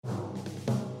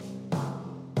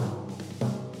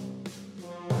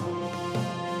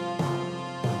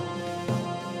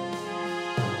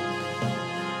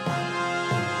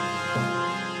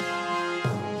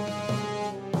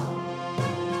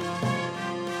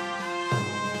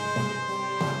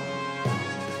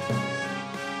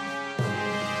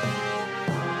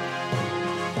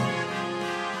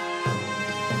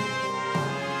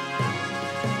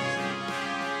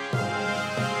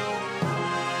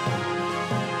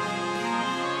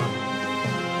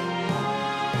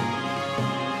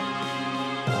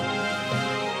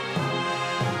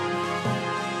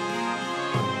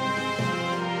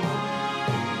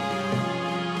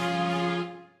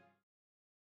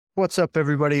What's up,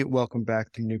 everybody? Welcome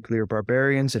back to Nuclear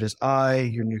Barbarians. It is I,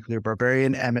 your nuclear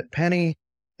barbarian, Emmett Penny,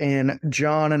 and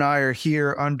John and I are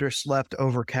here, underslept,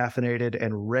 overcaffeinated,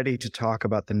 and ready to talk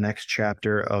about the next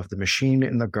chapter of The Machine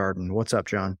in the Garden. What's up,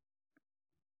 John?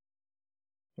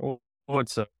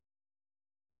 What's up?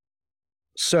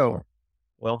 So,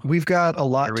 Well, we've got a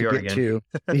lot here we to are get again. to.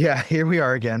 Yeah, here we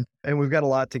are again. And we've got a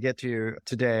lot to get to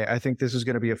today. I think this is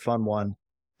going to be a fun one.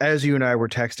 As you and I were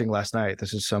texting last night,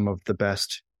 this is some of the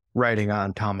best writing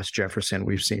on Thomas Jefferson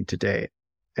we've seen today.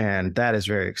 And that is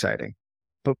very exciting.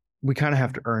 But we kind of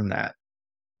have to earn that.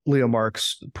 Leo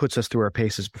Marx puts us through our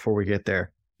paces before we get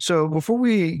there. So before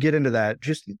we get into that,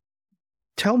 just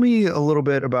tell me a little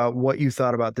bit about what you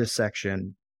thought about this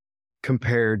section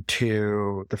compared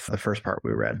to the first part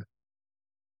we read.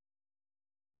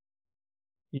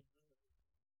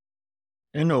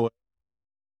 In a way,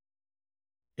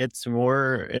 it's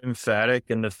more emphatic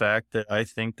in the fact that I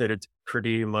think that it's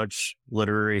pretty much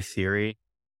literary theory,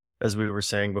 as we were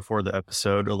saying before the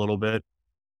episode a little bit.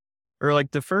 Or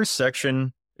like the first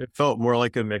section, it felt more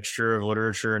like a mixture of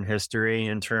literature and history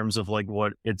in terms of like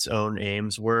what its own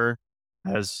aims were,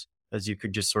 as you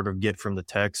could just sort of get from the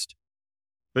text.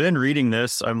 But in reading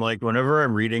this, I'm like, whenever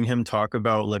I'm reading him talk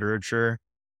about literature,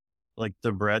 like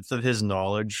the breadth of his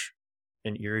knowledge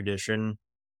and erudition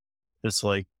is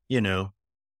like,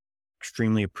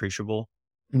 extremely appreciable.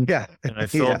 Yeah. And I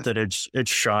felt that it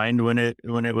shined when it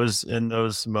was in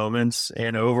those moments.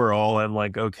 And overall, I'm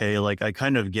like, okay, like I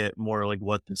kind of get more like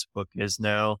what this book is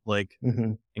now, like,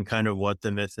 and kind of what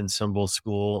the myth and symbol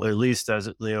school, at least as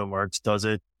Leo Marx does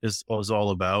it, is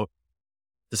all about,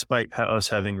 despite us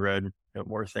having read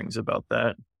more things about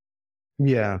that.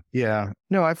 Yeah.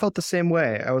 No, I felt the same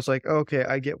way. I was like, okay,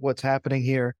 I get what's happening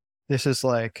here. This is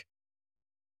like,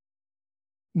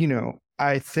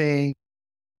 I think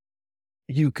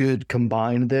you could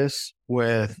combine this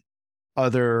with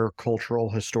other cultural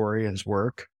historians'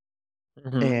 work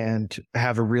and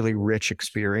have a really rich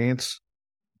experience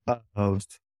of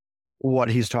what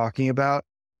he's talking about.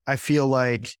 I feel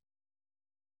like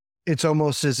it's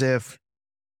almost as if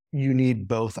you need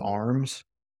both arms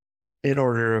in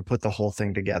order to put the whole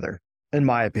thing together. In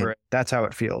my opinion, Right. That's how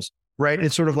it feels, right?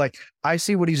 It's sort of like, I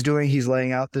see what he's doing. He's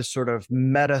laying out this sort of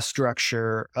meta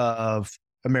structure of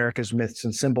America's myths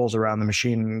and symbols around the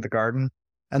machine in the garden.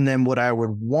 And then what I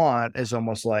would want is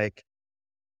almost like,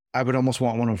 I would almost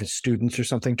want one of his students or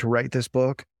something to write this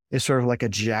book. Is sort of like a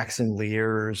Jackson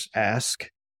Lears-esque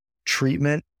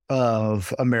treatment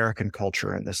of American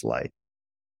culture in this light.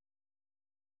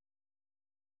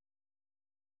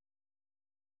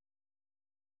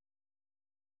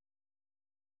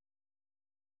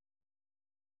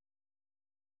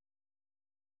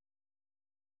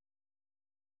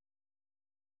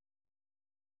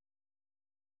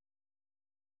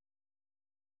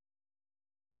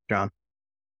 John?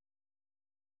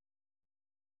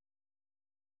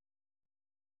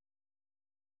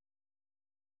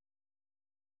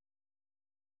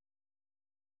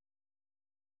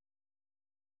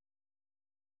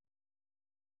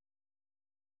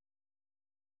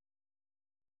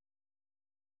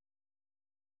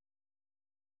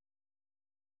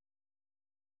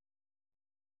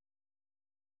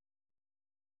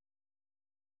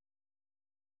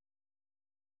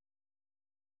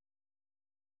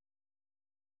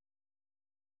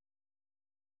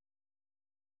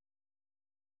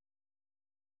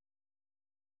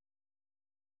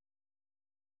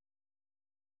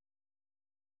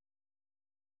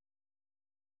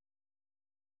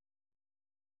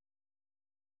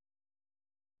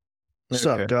 What's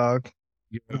up, Okay. dog?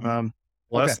 Um,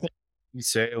 Okay. Last thing you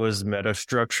say it was meta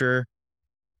structure.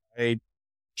 I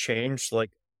changed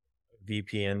like a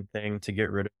VPN thing to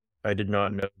get rid of. I did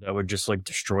not know that would just like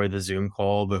destroy the Zoom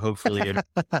call, but hopefully it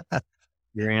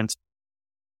experience.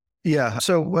 Yeah.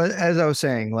 So as I was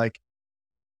saying, like,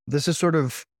 this is sort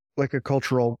of like a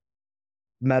cultural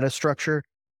meta structure.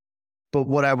 But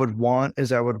what I would want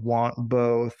is I would want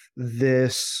both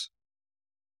this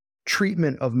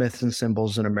treatment of myths and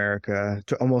symbols in America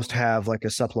to almost have like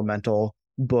a supplemental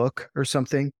book or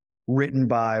something written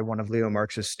by one of Leo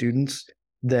Marx's students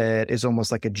that is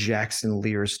almost like a Jackson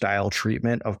Lear style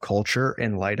treatment of culture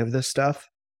in light of this stuff.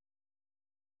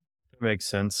 Makes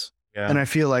sense. Yeah. And I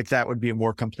feel like that would be a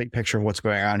more complete picture of what's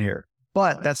going on here.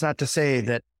 But that's not to say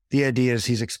that the ideas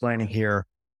he's explaining here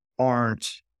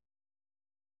aren't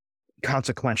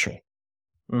consequential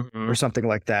or something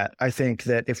like that. I think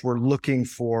that if we're looking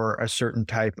for a certain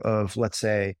type of, let's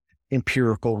say,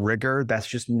 empirical rigor, that's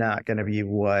just not going to be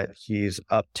what he's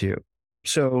up to.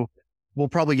 So We'll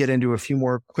probably get into a few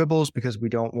more quibbles because we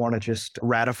don't want to just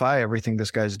ratify everything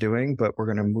this guy's doing, but we're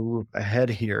going to move ahead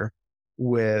here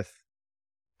with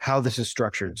how this is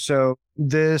structured. So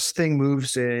this thing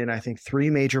moves in, I think, three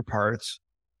major parts.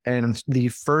 And the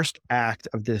first act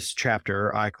of this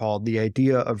chapter I called The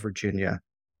Idea of Virginia.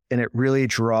 And it really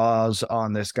draws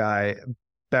on this guy,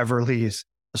 Beverly's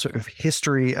sort of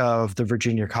history of the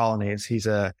Virginia colonies. He's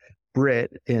a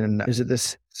Brit in, is it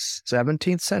this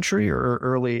 17th century or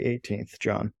early 18th,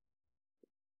 John?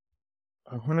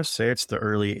 I want to say it's the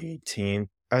early 18th.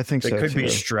 I think so. It could too. be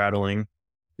straddling.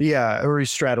 Yeah, or he's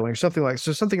straddling,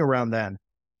 something around then.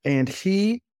 And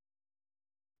he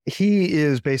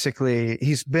is basically,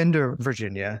 he's been to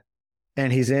Virginia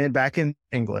and he's back in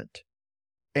England,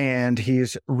 and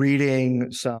he's reading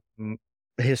some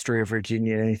history of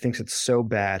Virginia, and he thinks it's so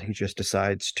bad he just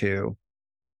decides to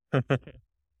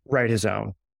write his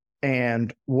own.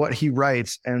 And what he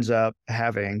writes ends up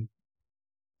having,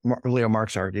 Leo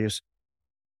Marx argues,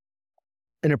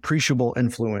 an appreciable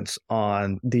influence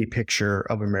on the picture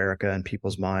of America in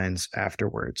people's minds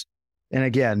afterwards. And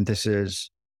again, this is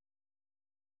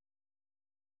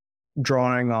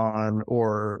drawing on,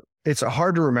 or it's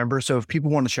hard to remember. So if people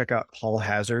want to check out Paul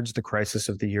Hazard's The Crisis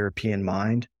of the European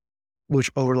Mind,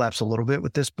 which overlaps a little bit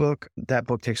with this book, that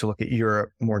book takes a look at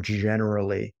Europe more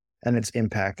generally and its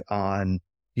impact on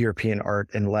European art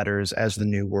and letters as the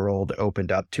New World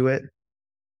opened up to it.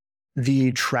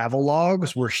 The travel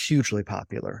logs were hugely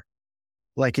popular.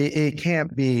 Like it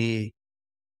can't be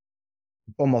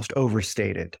almost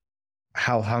overstated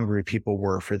how hungry people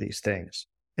were for these things.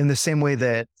 In the same way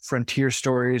that frontier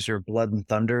stories, or Blood and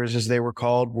Thunders, as they were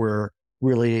called, were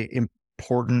really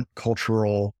important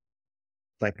cultural,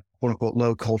 like quote unquote,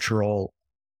 low cultural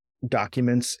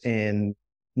documents in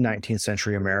 19th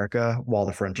century America while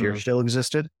the frontier still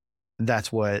existed.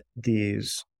 That's what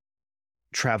these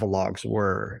travelogues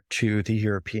were to the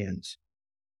Europeans.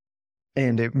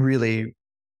 And it really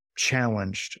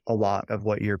challenged a lot of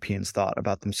what Europeans thought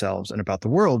about themselves and about the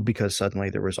world, because suddenly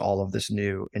there was all of this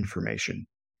new information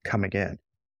coming in.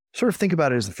 Sort of think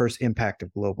about it as the first impact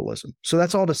of globalism. So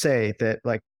that's all to say that,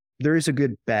 like, there is a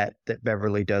good bet that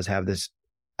Beverly does have this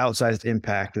outsized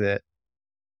impact that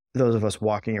those of us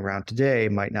walking around today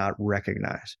might not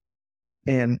recognize.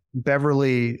 And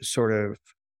Beverly sort of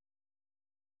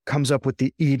comes up with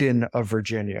the Eden of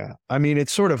Virginia. I mean,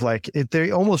 it's sort of like,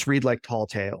 they almost read like tall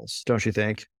tales, don't you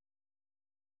think?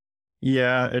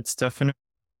 Yeah, it's definitely,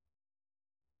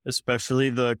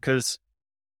 especially because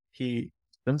he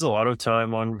spends a lot of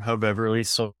time on how Beverly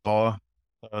saw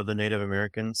the Native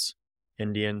Americans,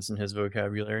 Indians in his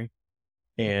vocabulary.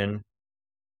 And,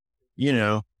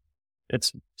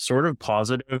 it's sort of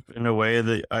positive in a way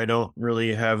that I don't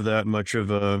really have that much of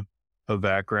a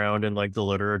background in like the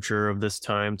literature of this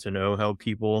time to know how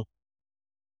people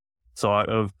thought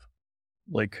of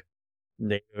like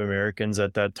Native Americans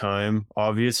at that time.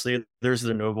 Obviously, there's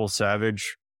the noble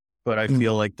savage, but I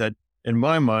feel like that in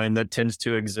my mind, that tends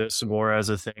to exist more as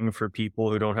a thing for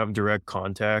people who don't have direct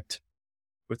contact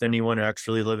with anyone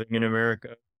actually living in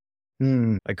America.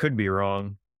 I could be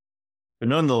wrong. But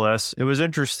nonetheless, it was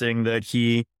interesting that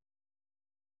he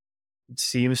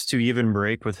seems to even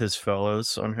break with his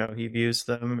fellows on how he views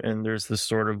them. And there's this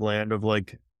sort of land of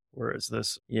like, where is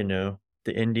this? The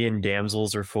Indian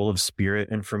damsels are full of spirit,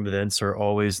 and from thence are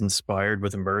always inspired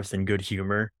with mirth and good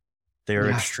humor. They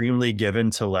are extremely given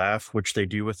to laugh, which they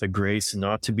do with a grace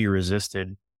not to be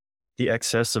resisted. The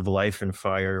excess of life and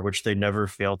fire, which they never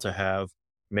fail to have,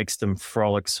 makes them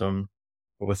frolicsome,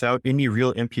 but without any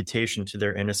real imputation to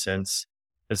their innocence.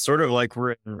 It's sort of like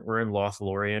we're in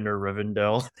Lothlorien or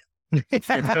Rivendell.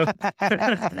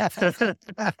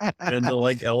 And the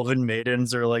like elven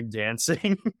maidens are like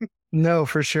dancing. No,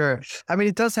 for sure. I mean,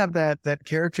 it does have that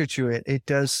character to it. It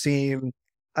does seem,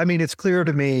 I mean, it's clear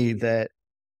to me that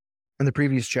in the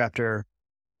previous chapter,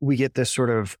 we get this sort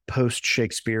of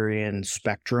post-Shakespearean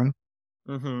spectrum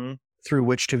through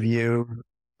which to view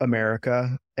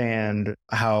America and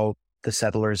how the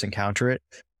settlers encounter it.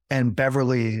 And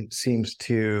Beverly seems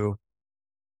to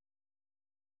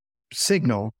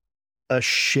signal a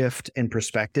shift in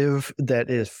perspective that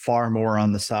is far more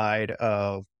on the side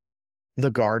of the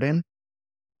garden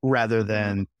rather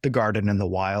than the garden in the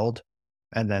wild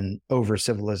and then over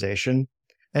civilization.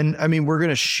 And I mean, we're going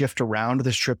to shift around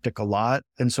this triptych a lot.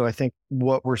 And so I think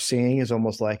what we're seeing is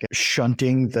almost like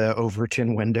shunting the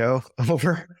Overton window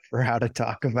over for how to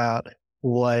talk about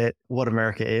what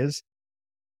America is.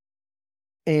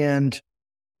 And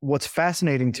what's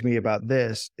fascinating to me about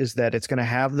this is that it's going to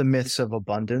have the myths of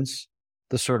abundance,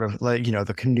 the sort of like,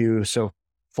 the canoe so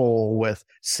full with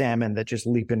salmon that just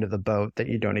leap into the boat that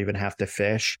you don't even have to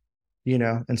fish.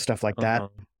 and stuff like that.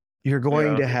 Uh-huh. You're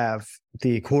going Yeah. to have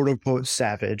the quote unquote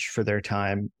savage for their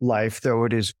time life, though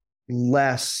it is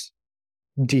less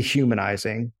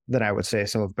dehumanizing than I would say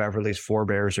some of Beverly's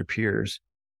forebears or peers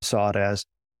saw it as.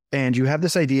 And you have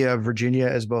this idea of Virginia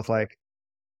as both like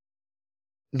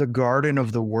the garden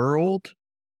of the world,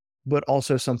 but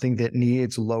also something that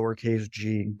needs lowercase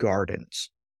g gardens.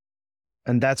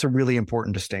 And that's a really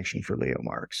important distinction for Leo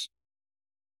Marx.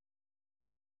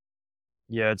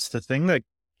 Yeah, it's the thing that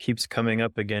keeps coming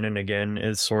up again and again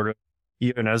is sort of,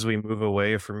 even as we move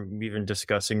away from even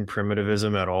discussing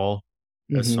primitivism at all,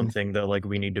 as Mm-hmm. something that like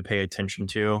we need to pay attention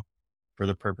to for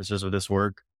the purposes of this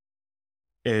work.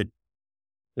 It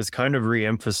is kind of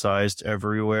re-emphasized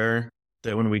everywhere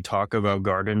that when we talk about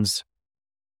gardens,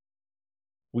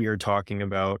 we are talking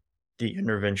about the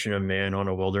intervention of man on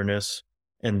a wilderness.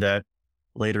 And that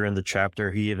later in the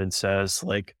chapter, he even says,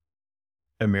 like,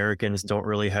 Americans don't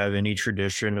really have any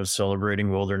tradition of celebrating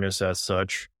wilderness as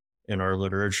such in our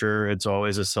literature. It's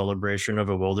always a celebration of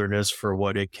a wilderness for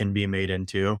what it can be made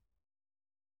into.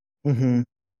 Mm-hmm.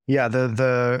 Yeah,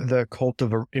 the cult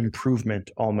of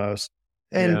improvement almost.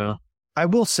 And Yeah. I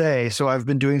will say, so I've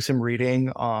been doing some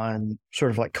reading on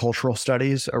sort of like cultural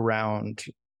studies around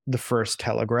the first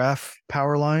telegraph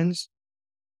power lines.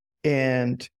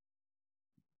 And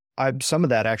some of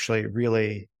that actually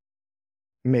really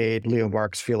made Leo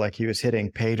Marx feel like he was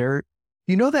hitting pay dirt.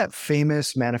 You know that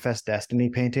famous Manifest Destiny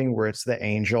painting where it's the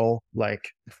angel like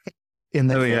in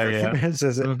the Oh, yeah, air? yeah. It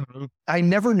says it. Mhm. I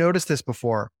never noticed this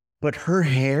before, but her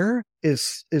hair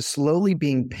is slowly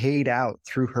being paid out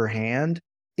through her hand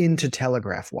into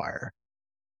telegraph wire.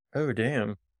 Oh,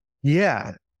 damn.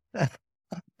 Yeah.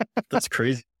 That's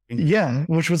crazy. Yeah,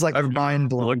 which was like I've never mind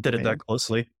blowing. looked at it that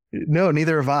closely. No,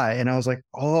 neither have I. And I was like,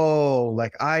 oh,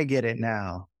 like I get it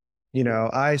now.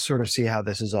 I sort of see how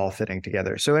this is all fitting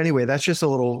together. So anyway, that's just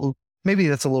maybe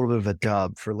that's a little bit of a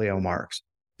dub for Leo Marx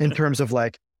in terms of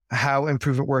like how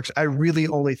improvement works. I really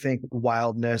only think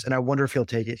wildness, and I wonder if he'll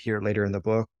take it here later in the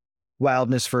book.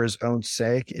 Wildness for his own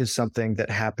sake is something that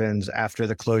happens after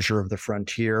the closure of the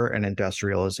frontier and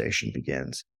industrialization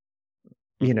begins.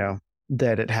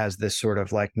 That it has this sort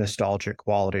of like nostalgic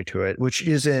quality to it, which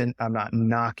I'm not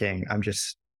knocking, I'm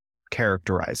just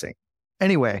characterizing.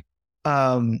 Anyway,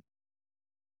 I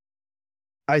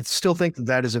still think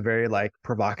that is a very like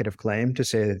provocative claim to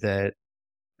say that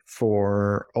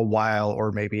for a while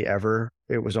or maybe ever,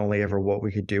 it was only ever what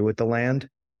we could do with the land.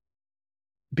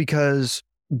 Because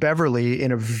Beverly,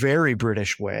 in a very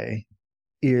British way,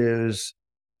 is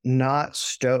not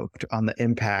stoked on the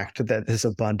impact that this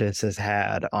abundance has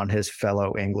had on his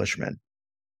fellow Englishmen.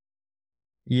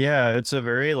 Yeah, it's a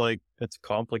very it's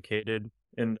complicated,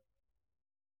 and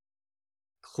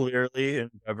clearly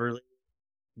in Beverly,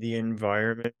 the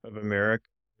environment of America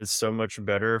is so much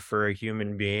better for a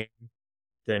human being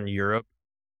than Europe.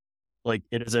 Like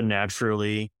it is a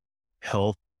naturally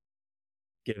health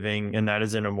giving, and that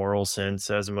is in a moral sense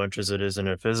as much as it is in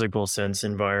a physical sense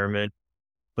environment.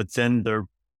 But then the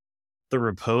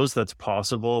repose that's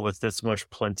possible with this much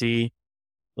plenty,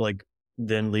 like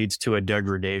then leads to a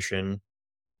degradation,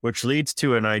 which leads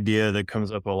to an idea that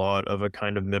comes up a lot of a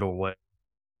kind of middle way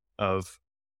of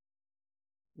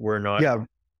we're not Yeah,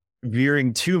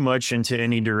 veering too much into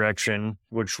any direction,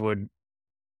 which would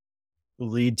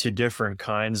lead to different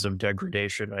kinds of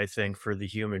degradation, I think, for the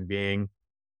human being,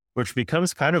 which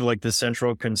becomes kind of like the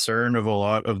central concern of a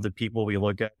lot of the people we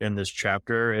look at in this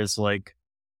chapter is like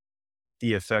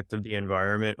the effect of the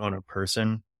environment on a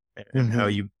person and how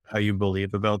you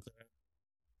believe about that,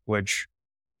 which,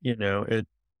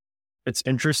 it's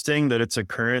interesting that it's a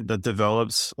current that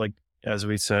develops, like, as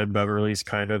we said, Beverly's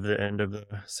kind of the end of the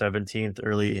 17th,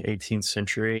 early 18th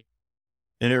century.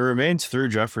 And it remains through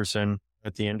Jefferson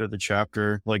at the end of the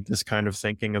chapter, like this kind of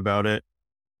thinking about it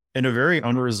in a very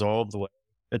unresolved way.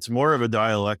 It's more of a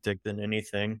dialectic than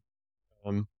anything.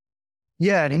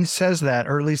 Yeah, and he says that,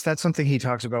 or at least that's something he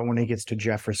talks about when he gets to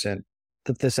Jefferson,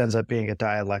 that this ends up being a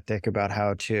dialectic about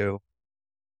how to,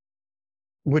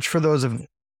 which for those of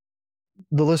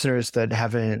the listeners that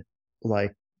haven't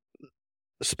like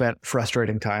spent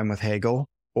frustrating time with Hegel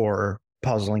or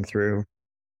puzzling through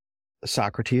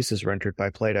Socrates as rendered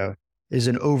by Plato, is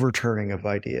an overturning of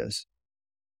ideas,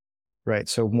 right?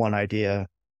 So one idea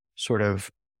sort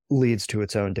of leads to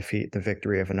its own defeat, the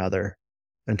victory of another,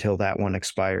 until that one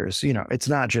expires. It's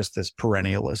not just this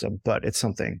perennialism, but it's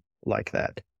something like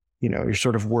that. You're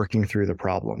sort of working through the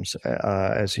problems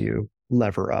as you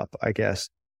lever up, I guess.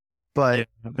 But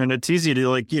yeah. And it's easy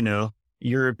to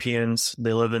Europeans,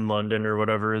 they live in London or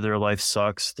whatever, their life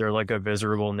sucks. They're like a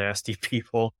miserable, nasty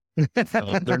people.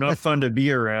 They're not fun to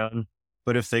be around.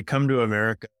 But if they come to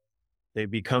America they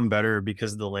become better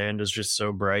because the land is just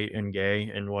so bright and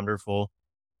gay and wonderful.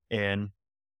 And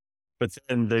but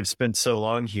then they've spent so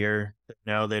long here that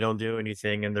now they don't do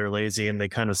anything and they're lazy and they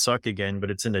kind of suck again, but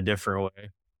it's in a different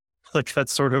way. Like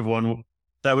that's sort of one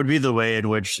that would be the way in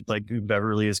which like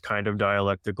Beverly is kind of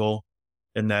dialectical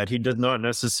in that he does not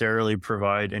necessarily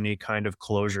provide any kind of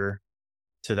closure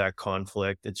to that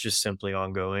conflict. It's just simply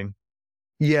ongoing.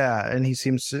 Yeah, and he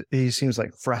seems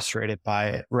like frustrated by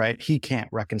it, right? He can't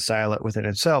reconcile it within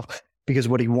himself because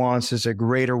what he wants is a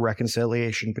greater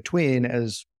reconciliation between,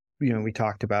 as you know, we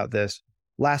talked about this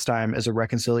last time, as a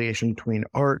reconciliation between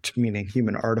art, meaning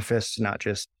human artifice, not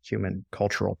just human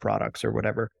cultural products or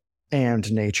whatever,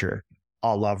 and nature,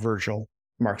 a la Virgil,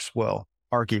 Marx will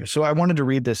argue. So I wanted to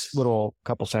read this little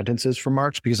couple sentences from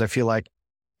Marx because I feel like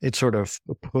it sort of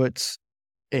puts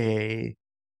a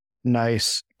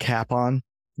nice cap on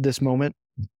this moment.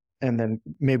 And then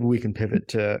maybe we can pivot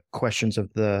to questions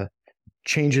of the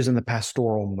changes in the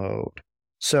pastoral mode.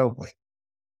 So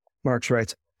Marx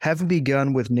writes, having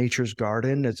begun with nature's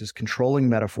garden as his controlling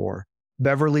metaphor,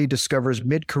 Beverly discovers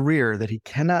mid-career that he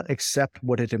cannot accept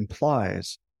what it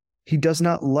implies. He does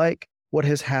not like what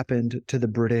has happened to the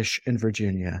British in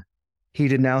Virginia. He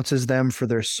denounces them for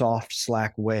their soft,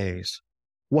 slack ways.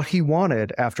 What he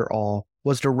wanted, after all,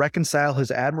 was to reconcile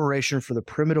his admiration for the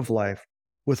primitive life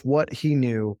with what he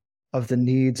knew of the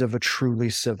needs of a truly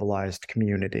civilized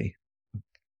community.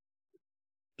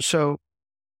 So,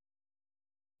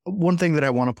 one thing that I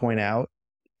want to point out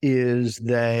is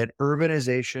that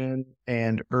urbanization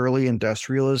and early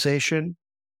industrialization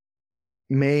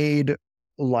made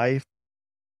life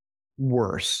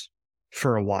worse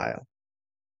for a while.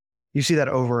 You see that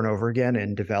over and over again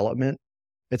in development.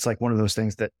 It's like one of those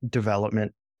things that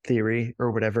development theory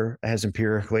or whatever has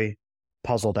empirically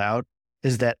puzzled out,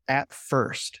 is that at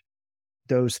first,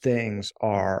 those things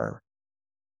are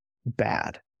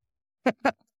bad.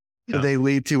 Yeah. They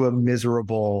lead to a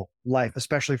miserable life,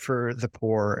 especially for the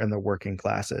poor and the working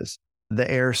classes. The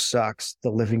air sucks. The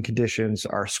living conditions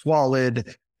are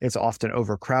squalid. It's often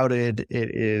overcrowded.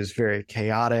 It is very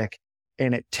chaotic.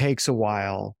 And it takes a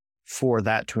while for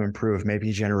that to improve,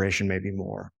 maybe a generation, maybe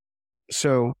more.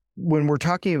 So when we're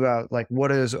talking about like what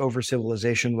does over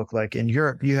civilization look like in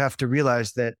Europe, you have to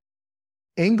realize that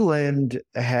England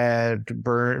had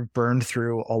burned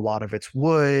through a lot of its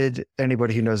wood.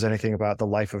 Anybody who knows anything about the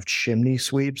life of chimney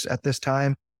sweeps at this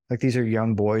time, like these are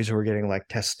young boys who are getting like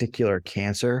testicular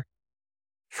cancer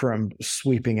from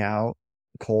sweeping out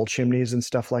coal chimneys and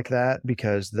stuff like that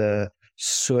because the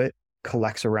soot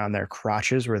collects around their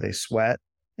crotches where they sweat.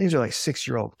 These are like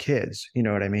 6-year-old kids, you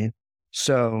know what I mean?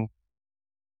 So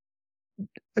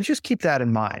just keep that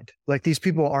in mind. Like these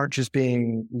people aren't just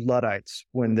being Luddites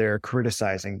when they're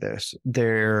criticizing this.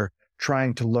 They're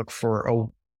trying to look for,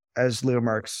 as Leo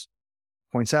Marx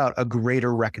points out, a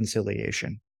greater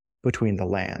reconciliation between the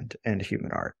land and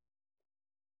human art.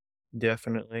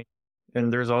 Definitely.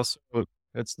 And there's also,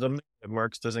 it's something that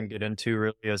Marx doesn't get into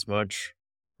really as much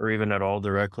or even at all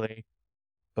directly,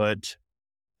 but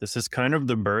this is kind of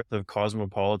the birth of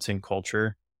cosmopolitan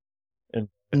culture.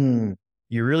 And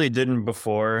you really didn't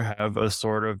before have a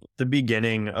sort of the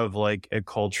beginning of like a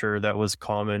culture that was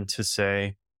common to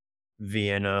say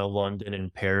Vienna, London,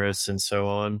 and Paris and so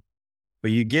on.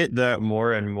 But you get that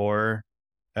more and more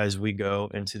as we go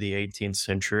into the 18th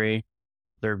century.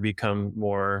 There become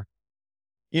more,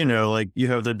 like you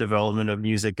have the development of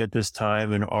music at this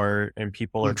time and art, and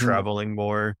people are traveling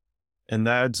more. And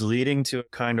that's leading to a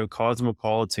kind of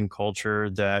cosmopolitan culture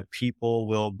that people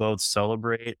will both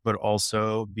celebrate, but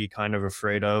also be kind of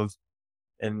afraid of.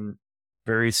 And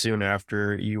very soon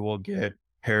after, you will get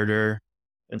Herder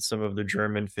and some of the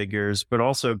German figures, but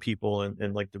also people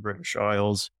in like the British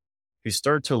Isles who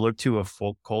start to look to a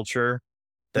folk culture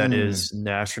that is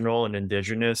national and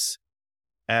indigenous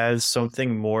as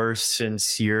something more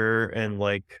sincere and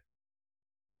like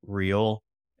real,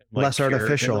 like less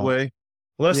artificial in a way.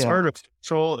 Less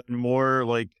artificial and more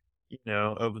like,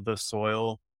 of the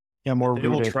soil. Yeah, more They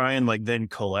will rooted. try and like then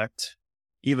collect,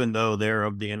 even though they're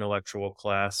of the intellectual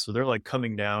class. So they're like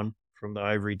coming down from the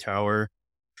ivory tower,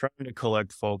 trying to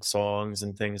collect folk songs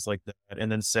and things like that.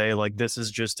 And then say like, this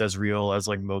is just as real as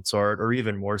like Mozart or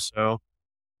even more so.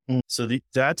 So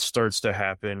that starts to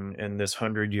happen in this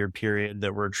 100-year period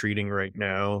that we're treating right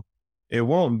now. It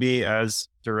won't be as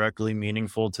directly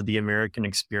meaningful to the American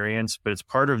experience, but it's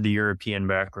part of the European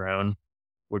background,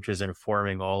 which is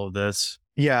informing all of this.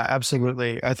 Yeah,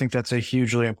 absolutely. I think that's a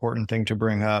hugely important thing to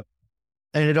bring up.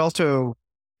 And it also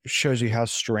shows you how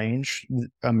strange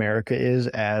America is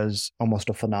as almost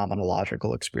a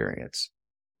phenomenological experience.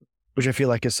 which I feel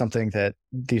like is something that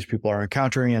these people are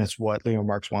encountering, and it's what Leo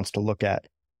Marx wants to look at.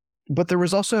 But there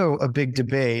was also a big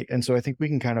debate, and so I think we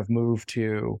can kind of move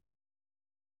to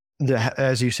the,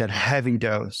 as you said, heavy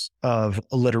dose of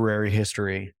literary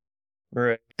history,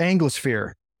 Right.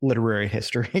 Anglosphere literary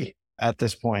history at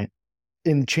this point,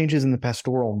 in changes in the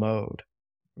pastoral mode.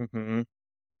 Mm-hmm.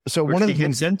 So Which one of he the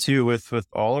things, gets into with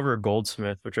Oliver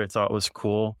Goldsmith, which I thought was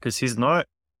cool because he's not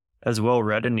as well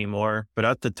read anymore. But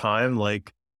at the time,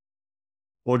 like,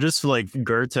 well, just like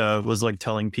Goethe was like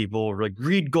telling people, like,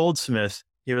 read Goldsmith.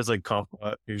 He was like,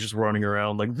 he was just running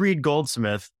around, like, read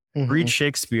Goldsmith, read Mhm.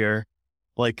 Shakespeare.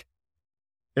 Like,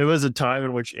 it was a time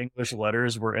in which English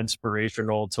letters were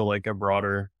inspirational to like a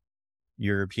broader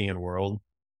European world.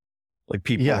 Like,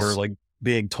 people were Yes, like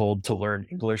being told to learn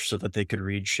English so that they could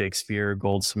read Shakespeare,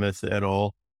 Goldsmith, et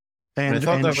al. And I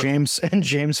thought and that was,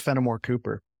 James Fenimore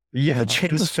Cooper. yeah,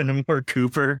 James Fenimore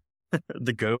Cooper,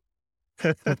 the goat.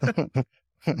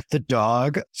 The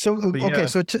dog. So, But okay. yeah,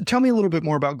 So tell me a little bit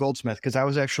more about Goldsmith, because I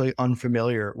was actually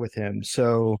unfamiliar with him.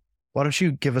 So why don't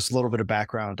you give us a little bit of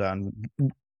background on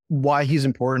why he's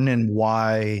important and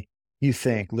why you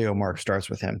think Leo Marx starts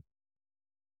with him?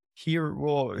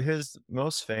 his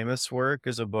most famous work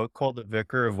is a book called The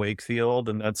Vicar of Wakefield,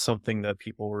 and that's something that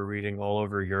people were reading all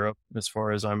over Europe, as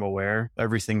far as I'm aware.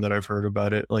 Everything that I've heard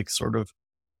about it, like, sort of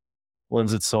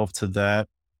lends itself to that.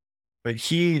 But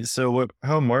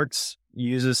how Marx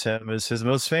uses him is his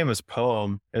most famous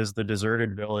poem is The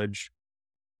Deserted Village,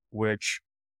 which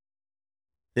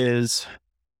is,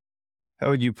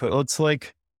 how would you put, it's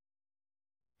like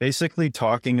basically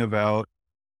talking about,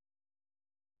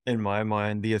 in my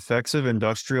mind, the effects of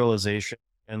industrialization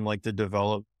and like the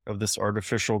development of this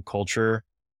artificial culture,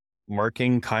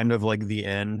 marking kind of like the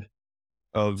end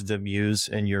of the muse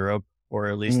in Europe, or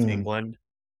at least Mm, England.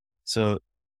 So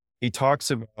he talks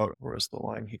about, where's the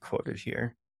line he quoted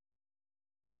here?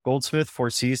 Goldsmith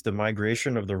foresees the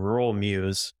migration of the rural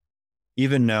muse.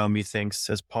 Even now, methinks,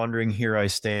 as pondering here I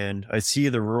stand, I see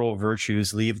the rural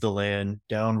virtues leave the land,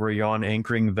 down where yon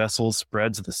anchoring vessel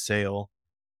spreads the sail.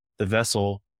 The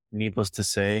vessel, needless to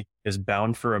say, is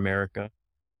bound for America.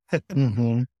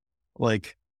 hmm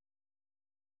Like,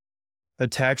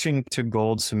 attaching to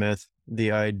Goldsmith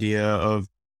the idea of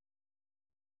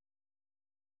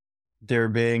there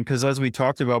being, because as we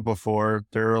talked about before,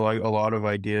 there are like a lot of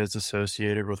ideas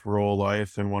associated with rural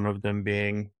life, and one of them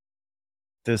being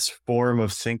this form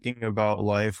of thinking about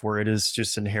life where it is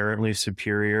just inherently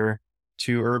superior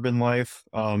to urban life.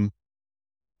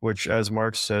 Which, as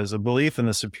Marx says, a belief in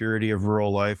the superiority of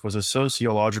rural life was a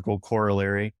sociological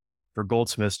corollary for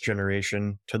Goldsmith's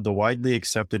generation to the widely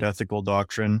accepted ethical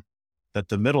doctrine that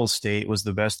the middle state was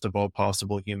the best of all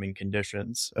possible human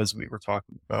conditions, as we were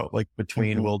talking about, like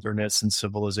between hmm wilderness and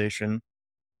civilization.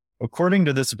 According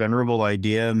to this venerable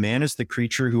idea, man is the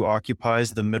creature who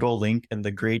occupies the middle link in the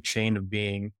great chain of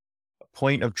being, a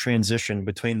point of transition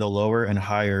between the lower and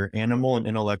higher animal and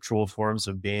intellectual forms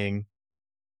of being,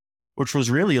 which was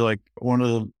really like one of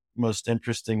the most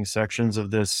interesting sections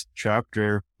of this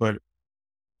chapter. But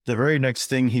the very next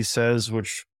thing he says,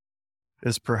 which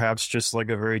is perhaps just like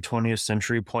a very 20th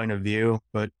century point of view,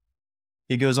 but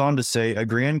he goes on to say a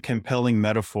grand compelling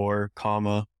metaphor,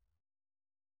 comma.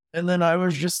 And then I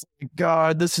was just like,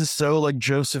 God, this is so like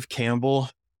Joseph Campbell.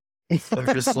 Of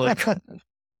just like,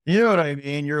 you know what I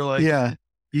mean? You're like, Yeah,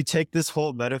 you take this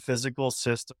whole metaphysical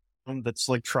system that's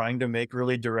like trying to make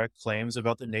really direct claims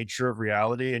about the nature of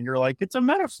reality, and you're like, it's a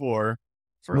metaphor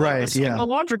for like a right. Yeah.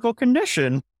 psychological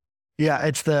condition. Yeah.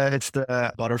 It's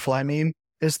the butterfly meme.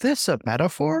 Is this a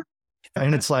metaphor?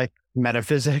 And it's like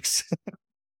metaphysics.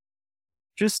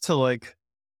 Just to like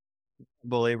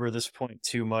belabor this point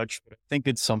too much, but I think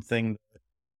it's something that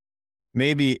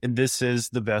maybe this is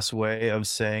the best way of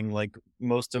saying, like,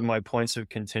 most of my points of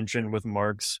contention with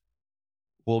Marx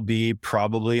will be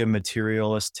probably a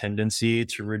materialist tendency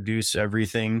to reduce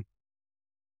everything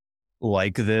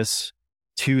like this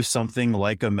to something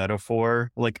like a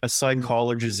metaphor, like a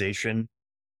psychologization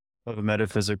of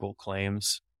metaphysical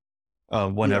claims, Yeah.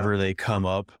 whenever they come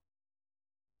up,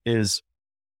 is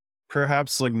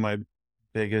perhaps like my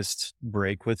biggest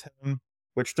break with him,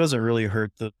 which doesn't really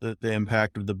hurt the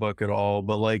impact of the book at all.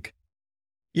 But like,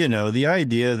 the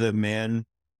idea that man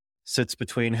sits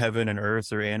between heaven and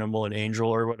earth, or animal and angel,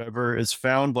 or whatever, is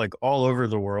found like all over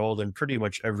the world in pretty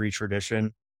much every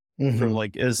tradition, from hmm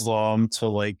like Islam to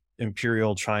like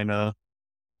imperial China,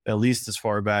 at least as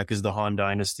far back as the Han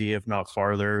Dynasty, if not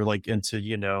farther, like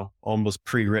into, almost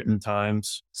pre-written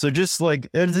times. So just like,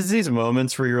 it's these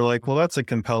moments where you're like, well, that's a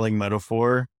compelling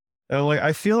metaphor. And like,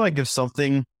 I feel like if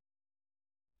something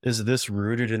is this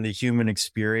rooted in the human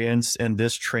experience and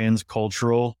this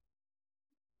transcultural,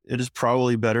 it is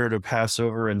probably better to pass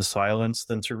over in silence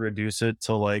than to reduce it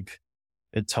to like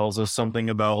it tells us something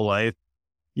about life.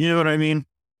 You know what I mean?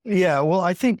 Yeah, well,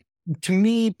 I think to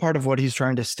me, part of what he's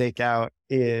trying to stake out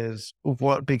is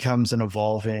what becomes an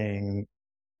evolving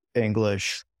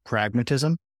English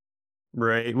pragmatism.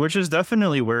 Right. Which is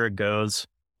definitely where it goes.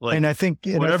 And Like I think,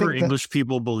 whatever that, English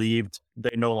people believed,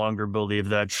 they no longer believe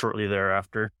that shortly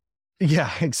thereafter.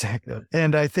 yeah, exactly.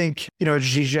 And I think,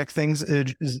 Zizek's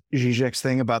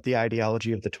thing about the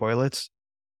ideology of the toilets,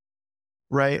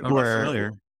 right? I'm not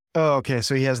familiar. Oh, okay.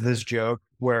 So he has this joke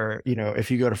where, if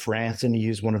you go to France and you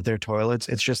use one of their toilets,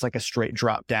 it's just like a straight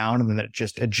drop down and then it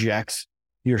just ejects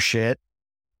your shit.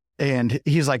 And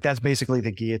he's like, that's basically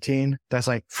the guillotine. That's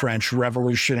like French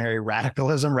revolutionary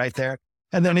radicalism right there.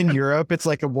 And then in Europe, it's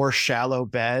like a more shallow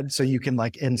bed. So you can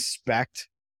like inspect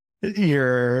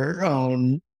your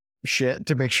own shit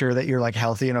to make sure that you're like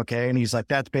healthy and okay. And he's like,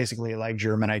 that's basically like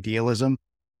German idealism.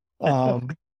 Um,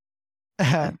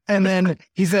 and then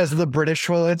he says the British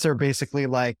toilets are basically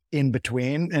like in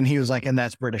between. And he was like, and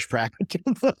that's British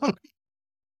pragmatism.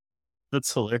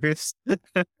 That's hilarious.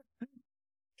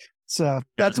 So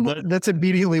that's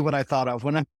immediately what I thought of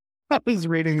when I was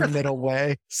reading the middle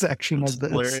way section of this.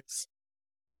 Hilarious.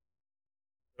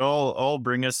 I'll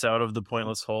bring us out of the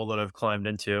pointless hole that I've climbed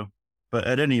into. But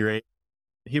at any rate,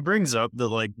 he brings up that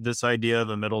like this idea of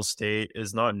a middle state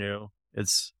is not new.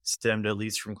 It's stemmed at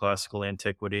least from classical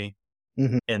antiquity.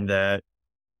 Mm-hmm. And that,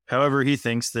 however, he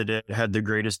thinks that it had the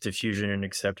greatest diffusion and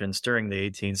acceptance during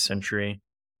the 18th century.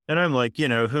 And I'm like,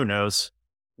 who knows?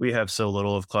 We have so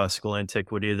little of classical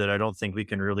antiquity that I don't think we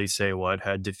can really say what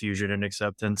had diffusion and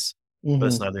acceptance. Mm-hmm. But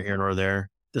it's neither here nor there.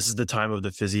 This is the time of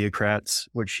the physiocrats,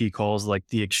 which he calls like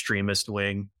the extremist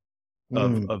wing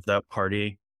of that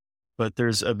party. But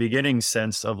there's a beginning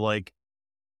sense of like,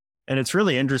 and it's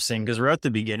really interesting because we're at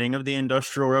the beginning of the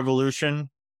Industrial Revolution.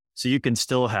 So you can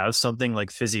still have something like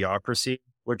physiocracy,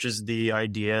 which is the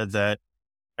idea that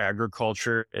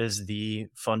agriculture is the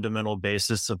fundamental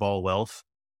basis of all wealth.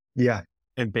 Yeah.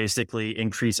 And basically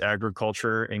increase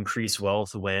agriculture, increase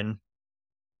wealth, win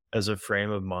as a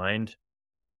frame of mind.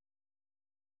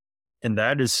 And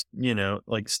that is,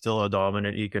 like still a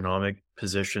dominant economic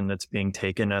position that's being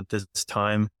taken at this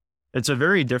time. It's a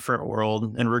very different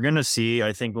world. And we're going to see,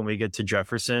 I think, when we get to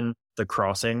Jefferson, the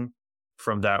crossing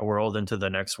from that world into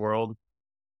the next world,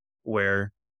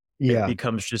 where it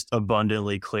becomes just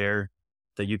abundantly clear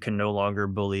that you can no longer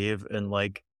believe in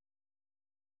like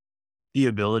the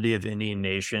ability of any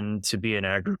nation to be an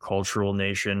agricultural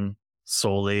nation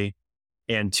solely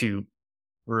and to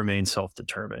remain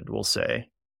self-determined, we'll say.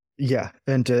 Yeah.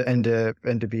 And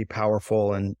to be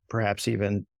powerful and perhaps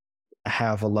even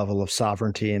have a level of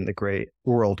sovereignty in the great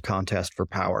world contest for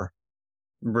power.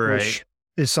 Right. Which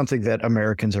is something that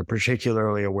Americans are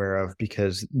particularly aware of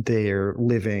because they're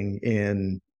living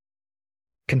in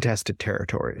contested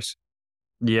territories.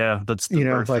 Yeah, that's the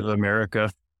birth of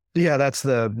America. Yeah, that's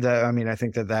I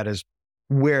think that is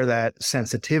where that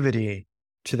sensitivity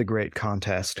to the great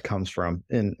contest comes from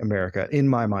in America, in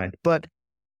my mind. But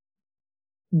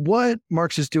what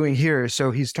Marx is doing here,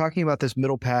 so he's talking about this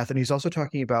middle path, and he's also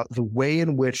talking about the way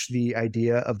in which the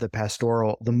idea of the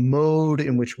pastoral, the mode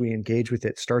in which we engage with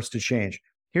it starts to change.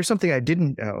 Here's something I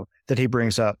didn't know that he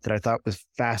brings up that I thought was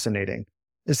fascinating,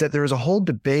 is that there was a whole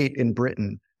debate in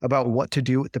Britain about what to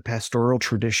do with the pastoral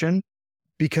tradition,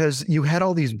 because you had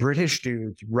all these British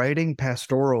dudes writing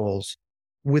pastorals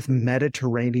with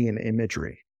Mediterranean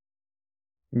imagery.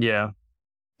 Yeah.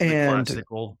 And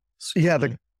classical.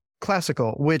 The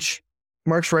classical, which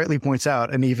Marx rightly points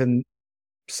out and even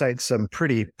cites some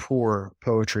pretty poor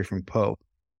poetry from Pope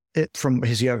from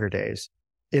his younger days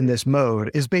in this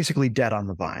mode, is basically dead on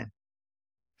the vine.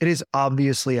 It is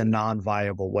obviously a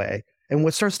non-viable way. And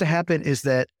what starts to happen is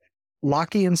that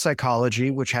Lockean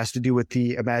psychology, which has to do with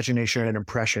the imagination and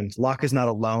impressions, Locke is not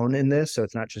alone in this, so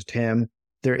it's not just him.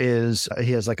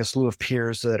 He has like a slew of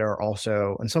peers that are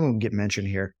also, and some of them get mentioned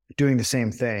here, doing the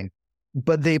same thing.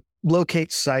 But they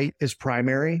locate sight as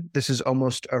primary. This is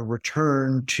almost a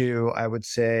return to, I would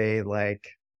say, like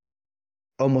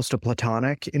almost a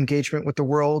Platonic engagement with the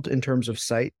world in terms of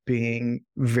sight being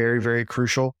very, very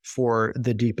crucial for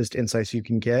the deepest insights you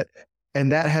can get.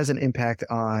 And that has an impact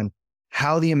on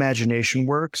how the imagination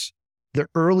works. The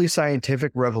early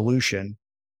scientific revolution,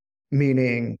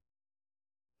 meaning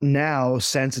now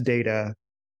sense data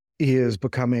is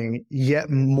becoming yet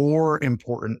more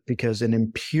important because an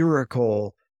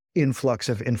empirical influx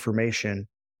of information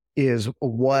is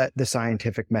what the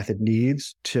scientific method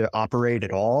needs to operate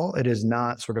at all. It is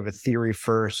not sort of a theory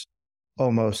first,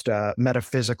 almost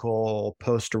metaphysical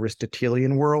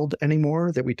post-Aristotelian world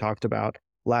anymore that we talked about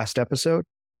last episode.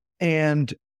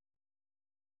 And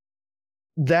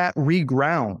that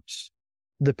regrounds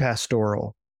the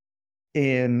pastoral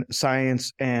in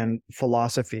science and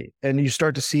philosophy. And you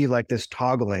start to see like this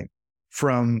toggling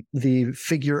from the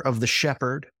figure of the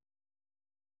shepherd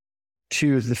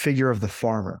to the figure of the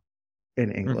farmer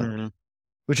in England, Mm-hmm.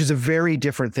 which is a very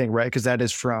different thing, right? Because that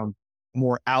is from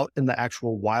more out in the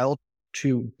actual wild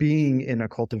to being in a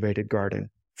cultivated garden,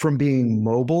 from being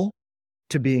mobile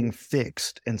to being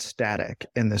fixed and static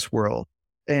in this world.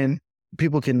 And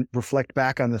people can reflect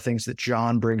back on the things that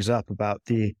John brings up about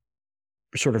the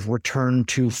sort of return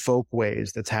to folk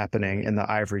ways that's happening in the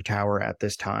ivory tower at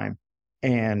this time.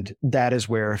 And that is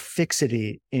where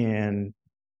fixity in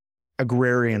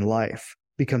agrarian life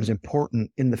becomes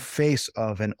important in the face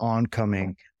of an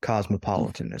oncoming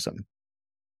cosmopolitanism.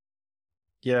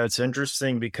 Yeah, it's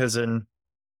interesting because in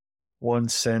one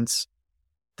sense,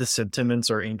 the sentiments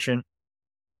are ancient.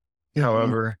 Mm-hmm.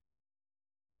 However,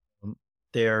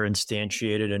 they are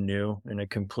instantiated anew in a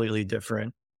completely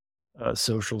different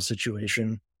social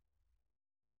situation.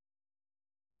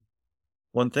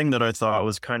 One thing that I thought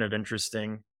was kind of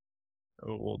interesting,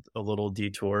 a little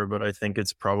detour, but I think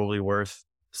it's probably worth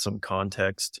some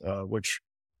context, which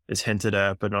is hinted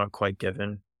at but not quite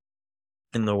given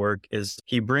in the work, is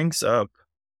he brings up,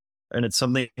 and it's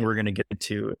something we're going to get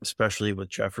to, especially with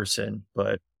Jefferson,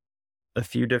 but a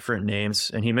few different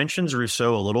names. And he mentions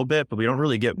Rousseau a little bit, but we don't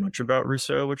really get much about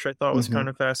Rousseau, which I thought was kind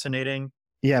of fascinating.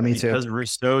 Yeah, me too. Because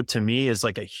Rousseau to me is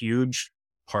like a huge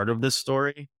part of this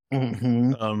story.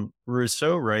 Mm-hmm.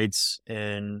 Rousseau writes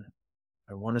in,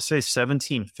 I want to say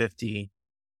 1750,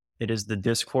 it is the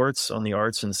Discourse on the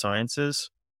Arts and Sciences,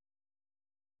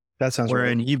 That sounds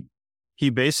wherein right. he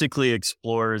basically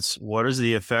explores what is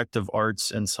the effect of arts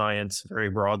and science, very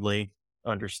broadly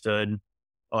understood,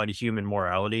 on human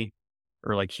morality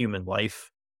or like human life.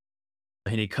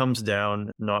 And he comes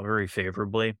down not very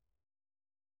favorably.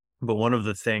 But one of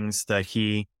the things that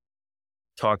he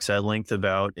talks at length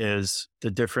about is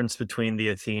the difference between the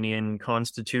Athenian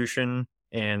constitution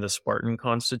and the Spartan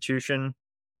constitution.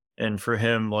 And for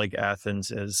him, like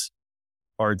Athens is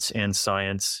arts and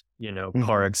science,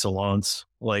 par excellence.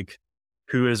 Like,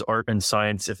 who is art and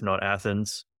science if not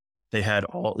Athens? They had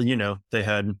they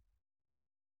had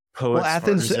Well, poets,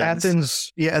 artisans.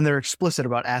 Athens, yeah, and they're explicit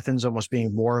about Athens almost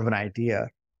being more of an idea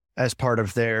as part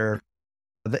of the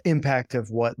impact of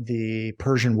what the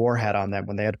Persian War had on them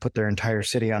when they had to put their entire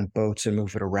city on boats and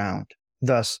move it around,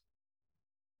 thus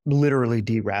literally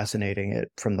deracinating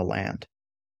it from the land.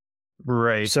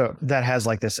 Right. So that has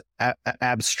like this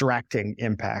abstracting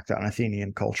impact on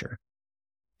Athenian culture.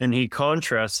 And he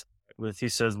contrasts he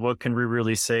says, what can we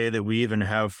really say that we even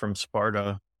have from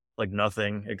Sparta? Like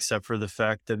nothing, except for the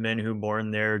fact that men who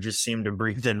born there just seem to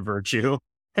breathe in virtue.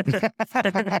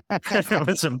 It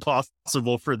was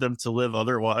impossible for them to live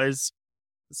otherwise.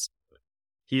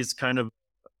 He's kind of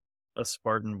a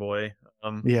Spartan boy.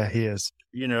 Yeah, he is.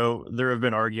 There have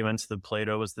been arguments that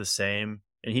Plato was the same,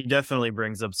 and he definitely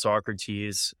brings up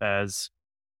Socrates as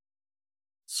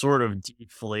sort of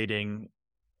deflating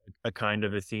a kind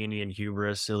of Athenian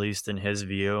hubris, at least in his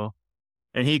view.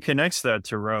 And he connects that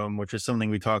to Rome, which is something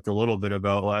we talked a little bit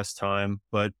about last time,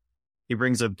 but he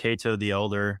brings up Cato the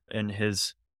Elder and he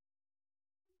is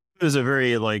a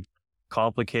very like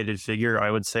complicated figure,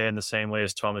 I would say, in the same way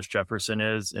as Thomas Jefferson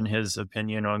is in his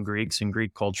opinion on Greeks and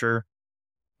Greek culture.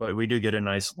 But we do get a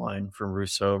nice line from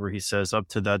Rousseau where he says, up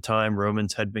to that time,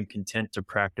 Romans had been content to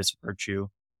practice virtue.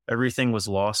 Everything was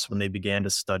lost when they began to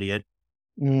study it.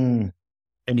 Mm.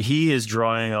 And he is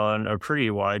drawing on a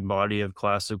pretty wide body of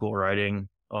classical writing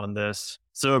on this.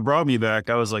 So it brought me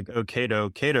back. I was like, oh, Cato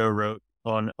wrote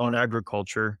on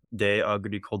agriculture, De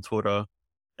Agricultura.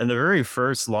 And the very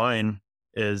first line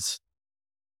is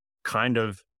kind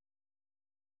of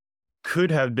could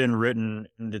have been written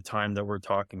in the time that we're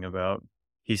talking about.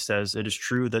 He says, it is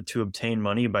true that to obtain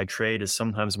money by trade is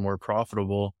sometimes more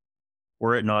profitable,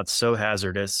 were it not so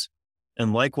hazardous,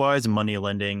 and likewise money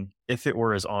lending, if it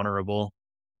were as honorable.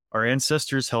 Our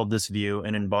ancestors held this view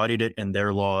and embodied it in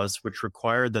their laws, which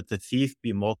required that the thief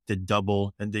be mulcted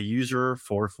double and the usurer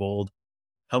fourfold.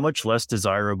 How much less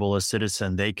desirable a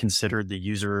citizen they considered the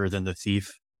usurer than the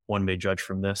thief, one may judge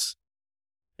from this.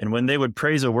 And when they would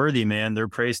praise a worthy man, their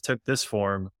praise took this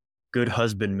form: good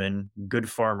husbandman, good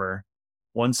farmer.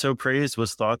 One so praised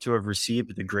was thought to have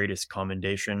received the greatest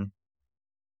commendation.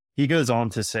 He goes on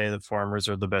to say that farmers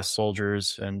are the best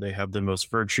soldiers and they have the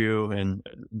most virtue and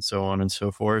so on and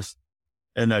so forth.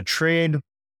 And that trade,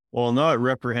 while not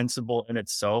reprehensible in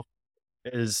itself,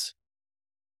 is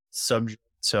subject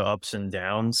to ups and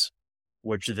downs.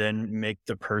 which then make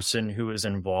the person who is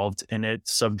involved in it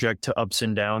subject to ups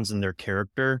and downs in their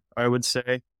character, I would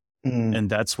say. Mm. And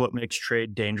that's what makes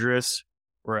trade dangerous.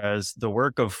 Whereas the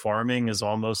work of farming is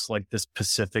almost like this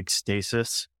pacific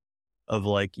stasis of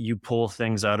like you pull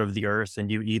things out of the earth and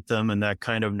you eat them, and that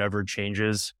kind of never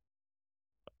changes,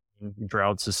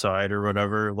 droughts aside or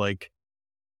whatever. Like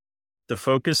the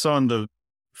focus on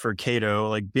for Cato,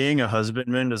 like being a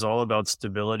husbandman is all about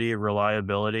stability,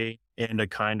 reliability, and a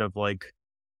kind of like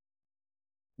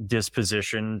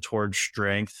disposition towards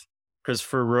strength. Because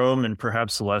for Rome, and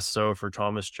perhaps less so for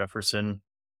Thomas Jefferson,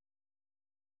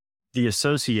 the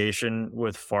association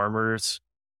with farmers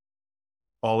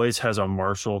always has a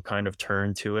martial kind of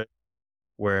turn to it,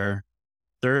 where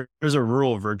there's a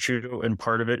rural virtue, and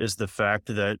part of it is the fact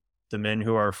that the men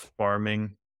who are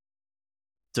farming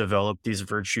develop these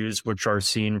virtues, which are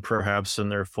seen perhaps in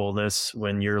their fullness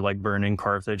when you're like burning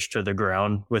Carthage to the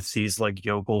ground with these like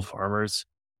yokel farmers.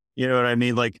 You know what I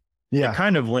mean? Like it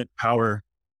kind of lent power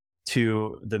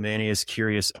to the Manius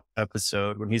Curious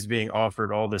episode when he's being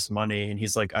offered all this money and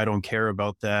he's like, I don't care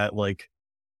about that. Like,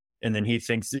 and then he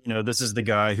thinks, this is the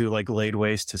guy who like laid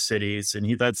waste to cities,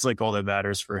 and that's like all that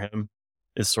matters for him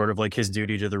is sort of like his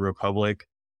duty to the Republic.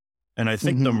 And I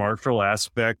think the martial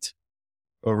aspect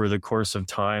over the course of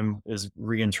time is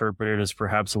reinterpreted as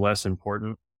perhaps less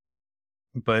important.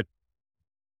 But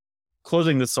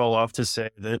closing this all off to say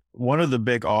that one of the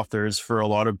big authors for a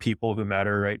lot of people who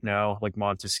matter right now, like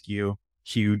Montesquieu,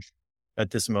 huge at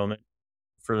this moment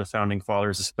for the founding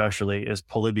fathers especially, is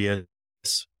Polybius.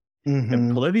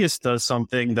 And Polybius does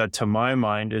something that to my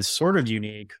mind is sort of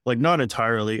unique, like not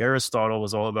entirely. Aristotle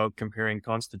was all about comparing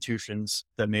constitutions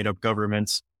that made up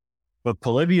governments, but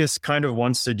Polybius kind of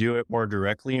wants to do it more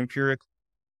directly empirically.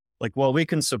 Like, well, we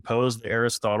can suppose that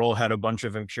Aristotle had a bunch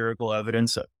of empirical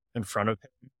evidence in front of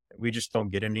him. We just don't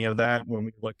get any of that when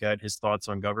we look at his thoughts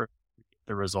on government,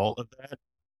 the result of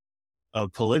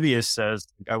that. Polybius says,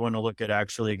 I want to look at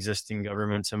actually existing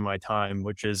governments in my time,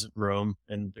 which is Rome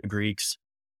and the Greeks.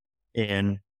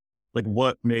 And like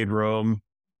what made Rome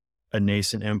a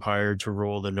nascent empire to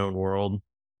rule the known world.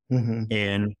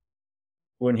 And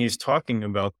when he's talking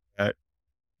about that,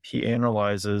 he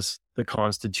analyzes the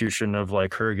constitution of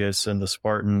Lycurgus and the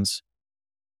Spartans.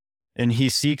 And he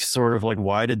seeks sort of like,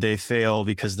 why did they fail?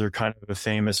 Because they're kind of a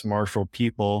famous martial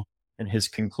people. And his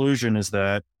conclusion is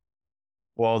that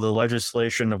while the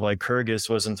legislation of Lycurgus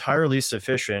was entirely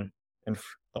sufficient and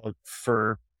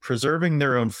for preserving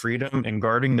their own freedom and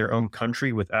guarding their own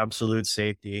country with absolute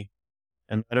safety,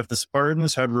 and that if the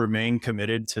Spartans had remained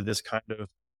committed to this kind of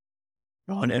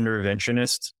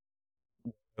non-interventionist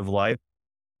of life,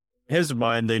 in his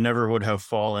mind, they never would have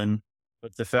fallen.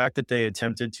 But the fact that they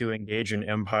attempted to engage an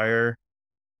empire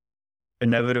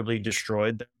inevitably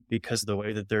destroyed them because the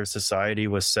way that their society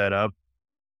was set up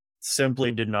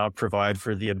simply did not provide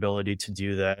for the ability to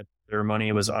do that. Their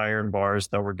money was iron bars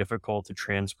that were difficult to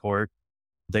transport.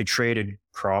 They traded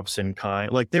crops in kind.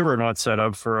 Like they were not set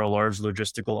up for a large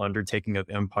logistical undertaking of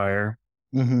empire.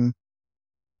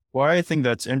 Why I think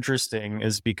that's interesting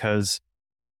is because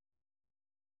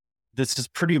this is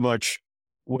pretty much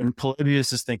when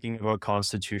Polybius is thinking about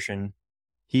constitution,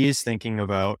 he is thinking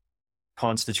about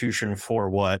constitution for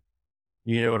what?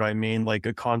 You know what I mean? Like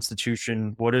a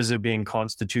constitution, what is it being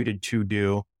constituted to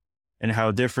do? And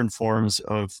how different forms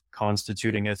of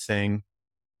constituting a thing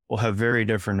will have very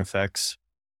different effects.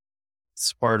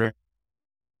 Sparta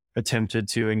attempted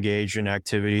to engage in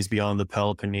activities beyond the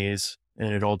Peloponnese,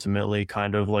 and it ultimately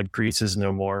kind of like Greece is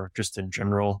no more, just in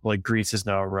general, like Greece is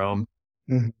now Rome.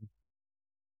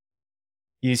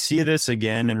 You see this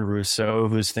again in Rousseau,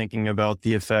 who's thinking about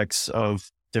the effects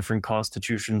of different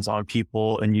constitutions on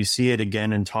people, and you see it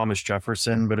again in Thomas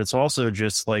Jefferson, but it's also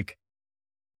just like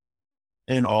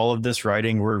in all of this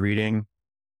writing we're reading,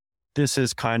 this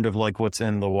is kind of like what's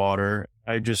in the water.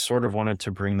 I just sort of wanted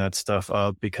to bring that stuff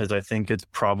up because I think it's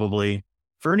probably,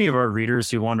 for any of our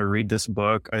readers who want to read this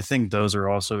book, I think those are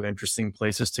also interesting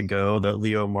places to go that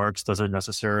Leo Marx doesn't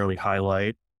necessarily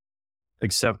highlight,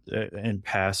 except in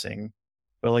passing.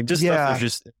 But like this stuff is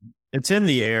just, it's in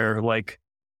the air. Like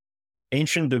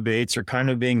ancient debates are kind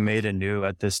of being made anew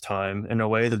at this time in a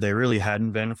way that they really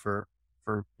hadn't been for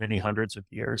many hundreds of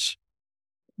years.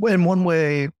 Well, in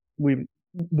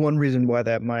one reason why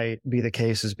that might be the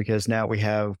case is because now we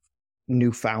have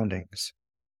new foundings.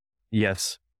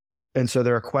 Yes. And so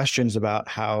there are questions about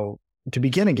how to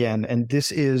begin again. And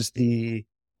this is the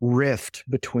rift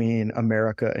between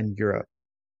America and Europe,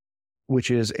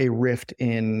 which is a rift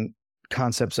in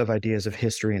concepts of ideas of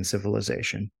history and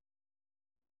civilization.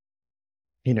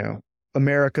 You know,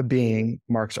 America being,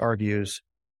 Marx argues,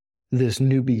 this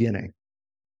new beginning.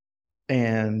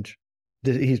 And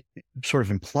he sort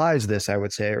of implies this, I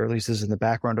would say, or at least this is in the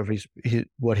background of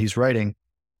what he's writing.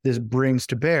 This brings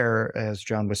to bear, as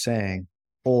John was saying,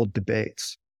 old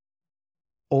debates,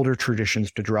 older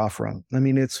traditions to draw from. I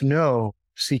mean, it's no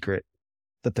secret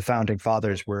that the founding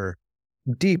fathers were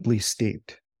deeply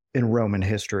steeped in Roman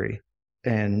history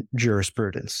and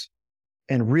jurisprudence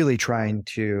and really trying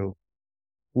to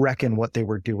reckon what they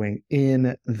were doing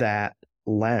in that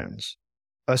lens,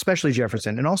 especially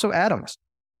Jefferson and also Adams.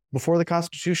 Before the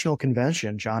Constitutional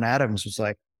Convention, John Adams was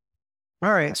like,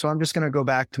 all right, so I'm just going to go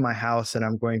back to my house and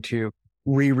I'm going to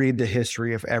reread the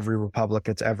history of every republic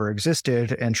that's ever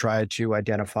existed and try to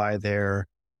identify their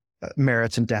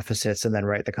merits and deficits and then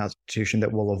write the Constitution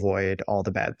that will avoid all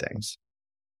the bad things,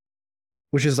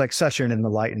 which is like such an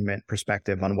enlightenment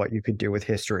perspective on what you could do with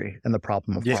history and the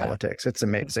problem of politics. It's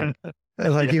amazing.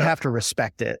 Like you have to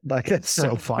respect it. Like it's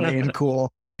so funny and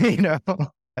cool.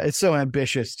 It's so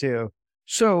ambitious too.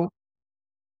 So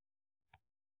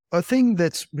a thing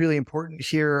that's really important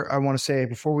here, I want to say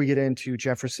before we get into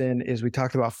Jefferson, is we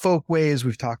talked about folkways.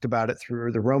 We've talked about it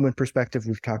through the Roman perspective.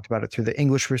 We've talked about it through the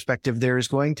English perspective. There is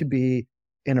going to be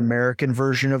an American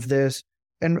version of this.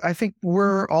 And I think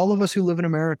all of us who live in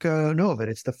America know of it.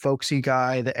 It's the folksy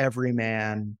guy, the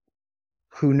everyman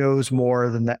who knows more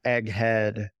than the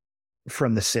egghead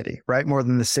from the city, right? More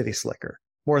than the city slicker,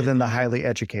 more than the highly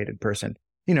educated person.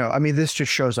 I mean, this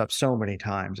just shows up so many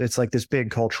times. It's like this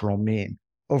big cultural meme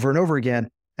over and over again.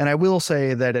 And I will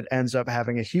say that it ends up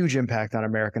having a huge impact on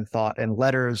American thought and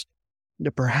letters,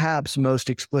 perhaps most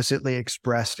explicitly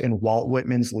expressed in Walt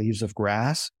Whitman's Leaves of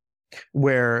Grass,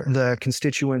 where the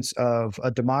constituents of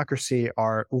a democracy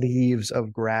are leaves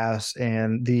of grass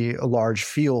and the large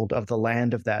field of the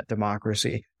land of that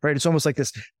democracy, right? It's almost like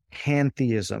this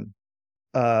pantheism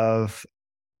of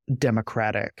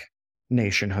democratic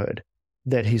nationhood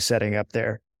that he's setting up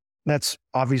there. That's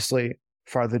obviously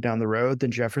farther down the road than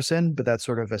Jefferson, but that's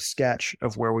sort of a sketch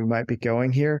of where we might be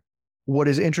going here. What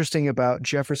is interesting about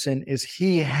Jefferson is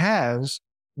he has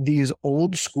these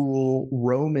old school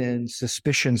Roman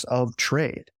suspicions of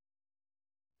trade,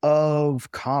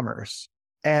 of commerce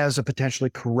as a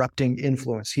potentially corrupting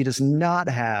influence. He does not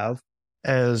have,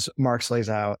 as Marx lays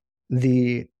out,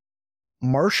 the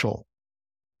martial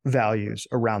values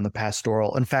around the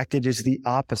pastoral. In fact, it is the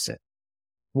opposite.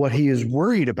 What he is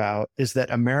worried about is that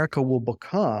America will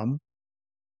become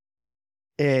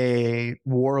a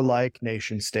warlike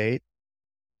nation state,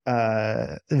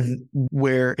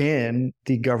 wherein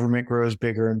the government grows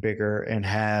bigger and bigger and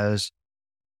has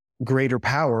greater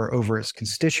power over its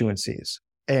constituents,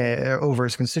 and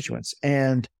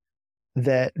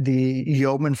that the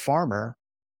yeoman farmer,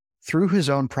 through his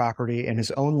own property and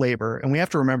his own labor, and we have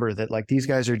to remember that like these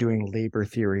guys are doing labor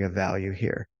theory of value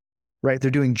here, right?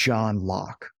 They're doing John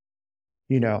Locke.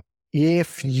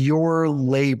 If your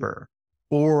labor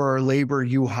or labor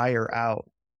you hire out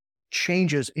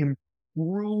changes,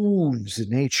 improves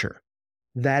nature,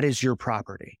 that is your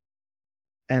property.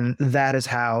 And that is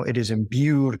how it is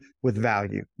imbued with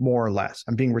value, more or less.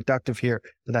 I'm being reductive here,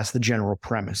 but that's the general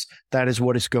premise. That is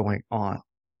what is going on.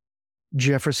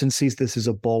 Jefferson sees this as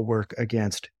a bulwark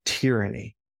against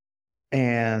tyranny.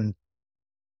 And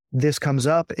this comes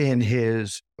up in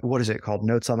his, what is it called?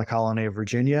 Notes on the Colony of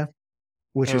Virginia,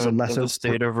 which is a lesson. The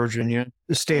state of Virginia.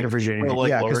 The state of Virginia. Or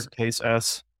like lowercase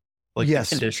s. Like yes.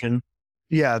 The condition.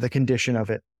 Yeah, the condition of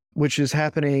it, which is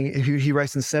happening. He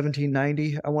writes in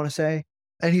 1790, I want to say.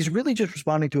 And he's really just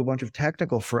responding to a bunch of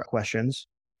technical questions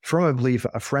from, I believe,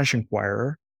 a French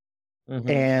inquirer. Mm-hmm.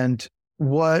 And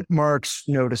what Marx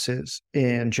notices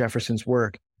in Jefferson's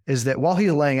work is that while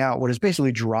he's laying out what is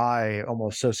basically dry,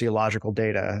 almost sociological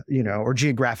data, or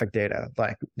geographic data,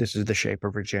 like this is the shape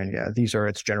of Virginia, these are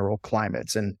its general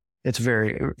climates and its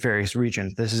various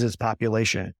regions, this is its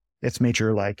population, its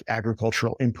major like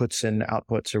agricultural inputs and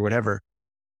outputs or whatever.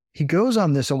 He goes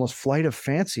on this almost flight of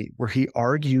fancy where he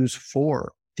argues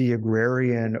for the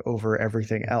agrarian over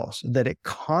everything else, that it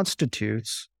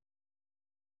constitutes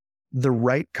the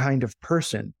right kind of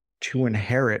person to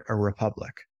inherit a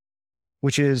republic,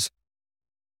 which is,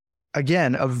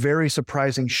 again, a very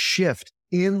surprising shift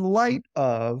in light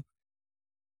of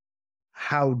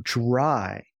how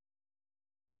dry,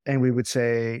 and we would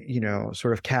say,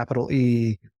 sort of capital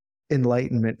E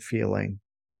Enlightenment feeling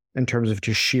in terms of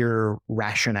just sheer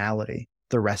rationality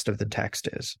the rest of the text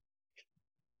is.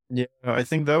 Yeah, I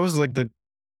think that was like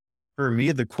for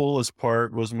me, the coolest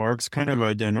part was Marx kind of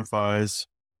identifies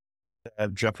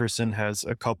that Jefferson has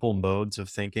a couple modes of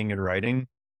thinking and writing.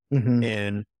 Mm-hmm.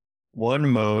 And one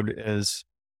mode is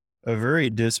a very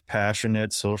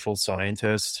dispassionate social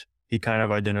scientist. He kind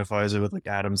of identifies it with like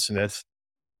Adam Smith.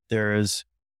 There is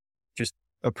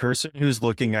a person who's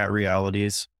looking at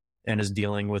realities and is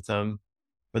dealing with them.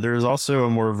 But there's also a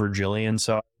more Virgilian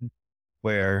side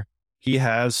where he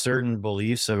has certain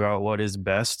beliefs about what is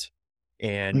best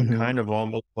and Hmm. kind of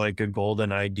almost like a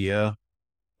golden idea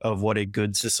of what a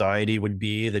good society would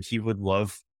be that he would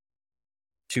love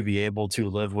to be able to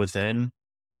live within.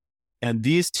 And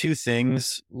these two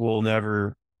things will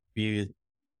never be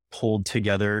pulled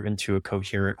together into a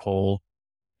coherent whole.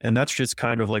 And that's just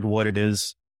kind of like what it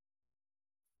is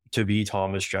to be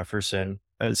Thomas Jefferson,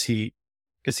 because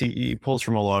he pulls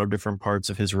from a lot of different parts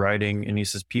of his writing. And he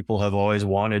says, people have always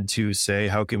wanted to say,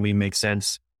 how can we make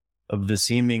sense of the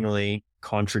seemingly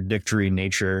contradictory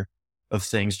nature of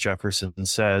things Jefferson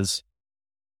says?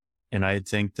 And I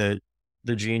think that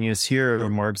the genius here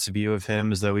of Mark's view of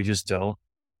him is that we just don't,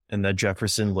 and that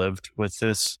Jefferson lived with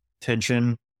this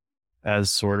tension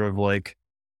as sort of like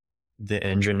the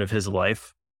engine of his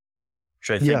life,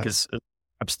 which I think Yeah. is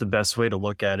perhaps the best way to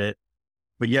look at it.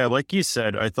 But yeah, like you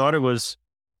said, I thought it was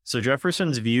so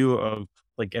Jefferson's view of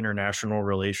like international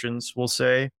relations, we'll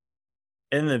say,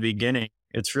 in the beginning,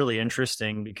 it's really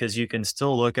interesting because you can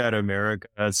still look at America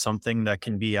as something that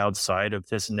can be outside of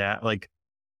this like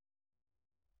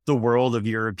the world of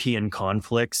European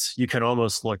conflicts. You can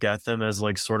almost look at them as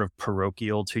like sort of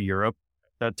parochial to Europe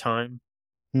at that time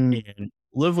Mm. and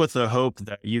live with the hope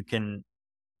that you can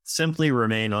simply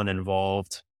remain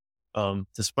uninvolved.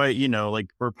 Despite,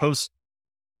 like we're post,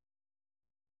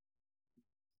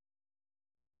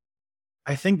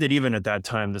 I think that even at that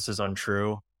time, this is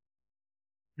untrue.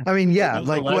 I mean, But yeah,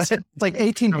 like what, nonetheless, like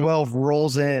 1812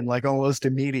 rolls in like almost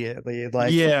immediately.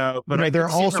 Like, yeah, but I there could are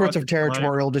see all around sorts of the time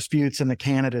territorial disputes in the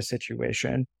Canada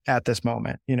situation at this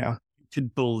moment. to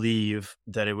believe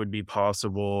that it would be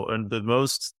possible. And the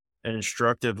most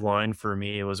instructive line for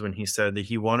me was when he said that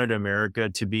he wanted America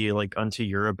to be like unto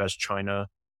Europe as China,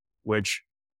 which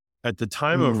at the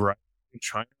time of Mm. writing,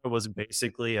 China was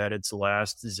basically at its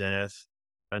last zenith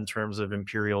in terms of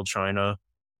imperial China.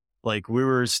 Like we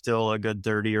were still a good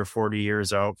 30 or 40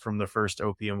 years out from the first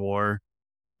Opium War.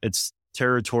 Its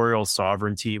territorial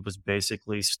sovereignty was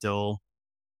basically still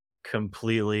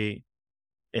completely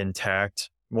intact,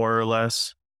 more or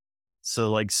less.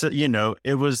 So, like, so,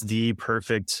 it was the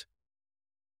perfect,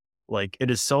 like,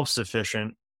 it is self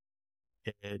sufficient.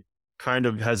 It kind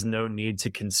of has no need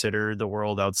to consider the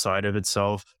world outside of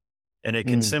itself. And it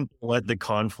can Mm. simply let the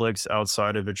conflicts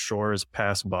outside of its shores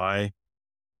pass by.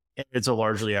 And it's a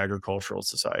largely agricultural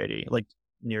society. Like,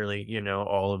 nearly,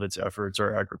 all of its efforts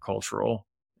are agricultural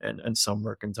and some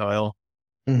mercantile.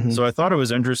 Hmm. So I thought it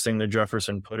was interesting that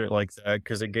Jefferson put it like that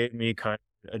because it gave me kind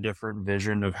of a different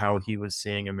vision of how he was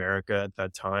seeing America at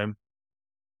that time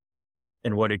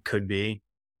and what it could be.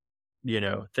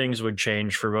 Things would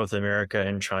change for both America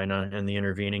and China in the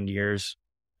intervening years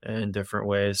in different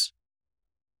ways.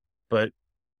 But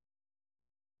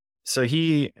so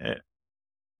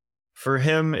for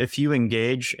him, if you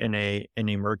engage in a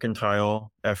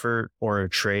mercantile effort or a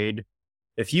trade,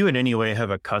 if you in any way have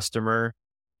a customer,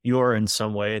 you are in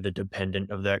some way the dependent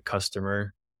of that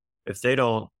customer. If they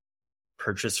don't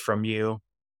purchase from you,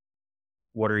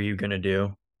 what are you going to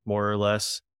do, more or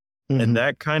less? And Hmm.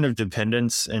 that kind of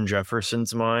dependence in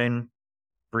Jefferson's mind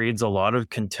breeds a lot of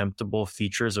contemptible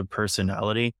features of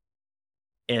personality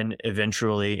and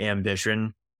eventually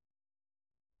ambition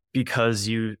because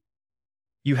you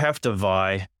have to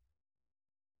vie,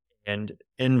 and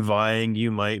in vying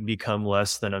you might become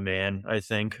less than a man, I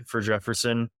think, for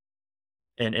Jefferson.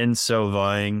 And in so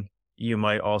vying you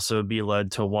might also be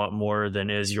led to want more than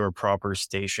is your proper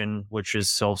station, which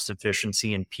is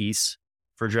self-sufficiency and peace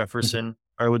for Jefferson,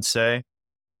 I would say.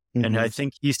 And I Hmm.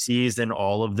 think he sees in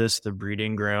all of this the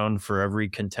breeding ground for every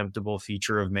contemptible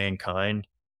feature of mankind.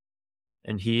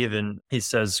 And he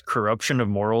says corruption of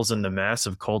morals in the mass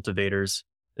of cultivators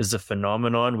is a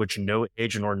phenomenon which no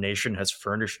age nor nation has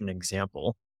furnished an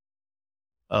example.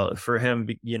 For him,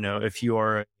 if you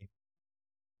are,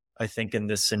 I think in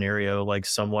this scenario, like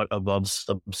somewhat above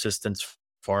subsistence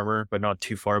farmer, but not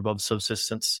too far above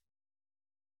subsistence,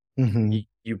 Hmm.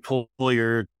 you pull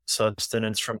your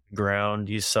subsistence from the ground,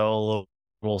 you sell a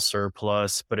little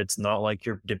surplus, but it's not like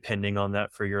you're depending on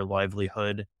that for your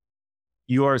livelihood.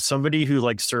 You are somebody who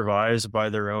like survives by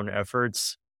their own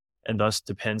efforts and thus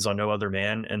depends on no other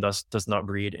man and thus does not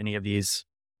breed any of these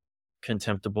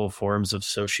contemptible forms of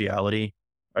sociality,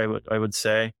 I would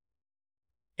say.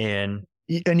 And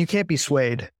And you can't be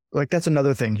swayed. Like, that's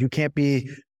another thing. You can't be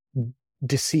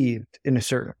deceived in a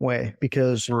certain way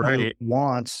because your right.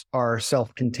 wants are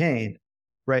self-contained,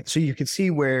 right? So you can see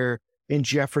where in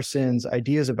Jefferson's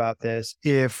ideas about this,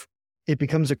 if it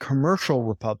becomes a commercial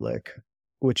republic,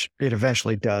 which it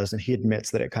eventually does, and he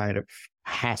admits that it kind of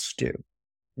has to,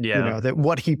 Yeah. that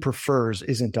what he prefers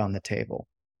isn't on the table.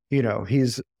 He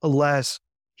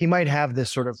might have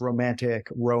this sort of romantic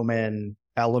Roman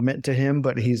element to him,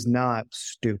 but he's not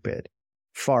stupid.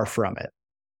 Far from it.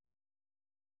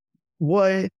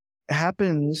 What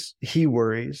happens, he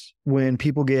worries, when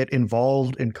people get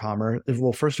involved in commerce?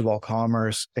 Well, first of all,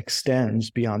 commerce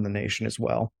extends beyond the nation as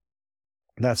well.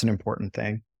 That's an important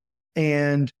thing.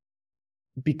 And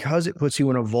because it puts you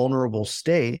in a vulnerable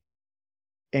state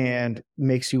and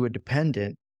makes you a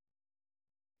dependent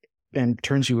and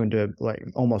turns you into like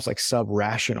almost like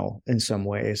sub-rational in some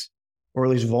ways, or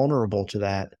at least vulnerable to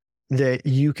that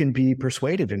you can be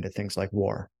persuaded into things like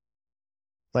war,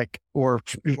 or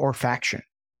faction,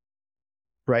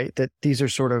 right? That these are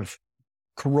sort of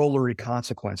corollary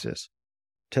consequences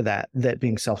to that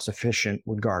being self-sufficient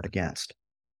would guard against.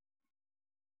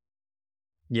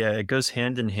 Yeah, it goes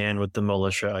hand in hand with the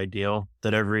militia ideal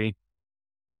that every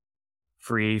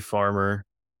free farmer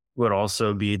would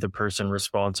also be the person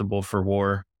responsible for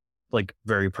war, like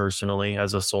very personally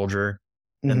as a soldier.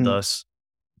 And Mm-hmm. thus,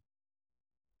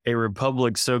 a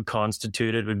republic so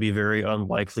constituted would be very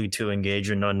unlikely to engage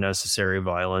in unnecessary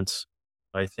violence,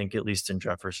 I think, at least in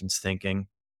Jefferson's thinking.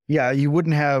 Yeah, you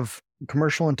wouldn't have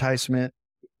commercial enticement,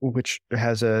 which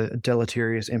has a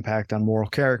deleterious impact on moral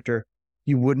character.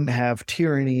 You wouldn't have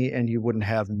tyranny, and you wouldn't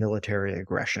have military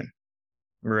aggression.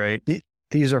 Right.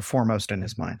 These are foremost in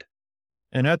his mind.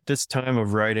 And at this time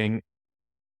of writing,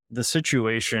 the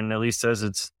situation, at least as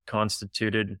it's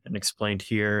constituted and explained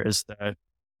here, is that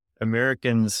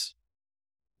Americans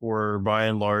were by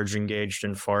and large engaged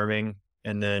in farming,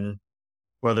 and then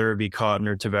whether it be cotton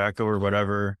or tobacco or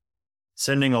whatever,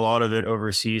 sending a lot of it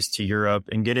overseas to Europe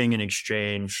and getting in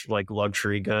exchange like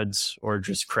luxury goods or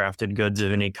just crafted goods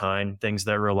of any kind, things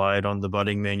that relied on the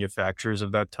budding manufacturers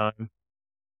of that time.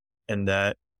 And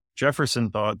that Jefferson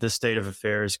thought this state of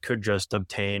affairs could just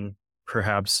obtain,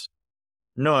 perhaps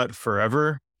not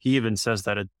forever. He even says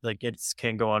that it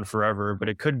can't go on forever, but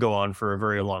it could go on for a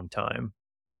very long time.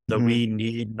 That we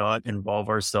need not involve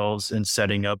ourselves in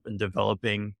setting up and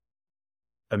developing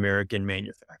American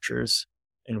manufacturers,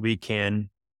 and we can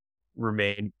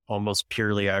remain almost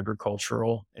purely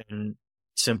agricultural and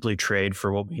simply trade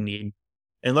for what we need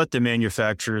and let the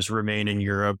manufacturers remain in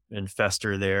Europe and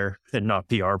fester there and not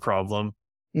be our problem.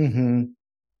 Mm-hmm.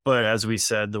 But as we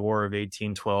said, the War of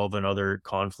 1812 and other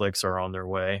conflicts are on their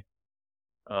way.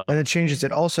 And it changes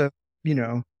it. Also,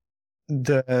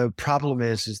 the problem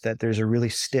is that there's a really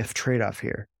stiff trade-off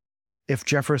here. If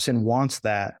Jefferson wants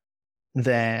that,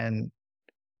 then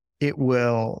it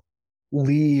will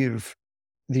leave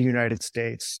the United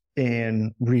States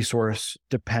in resource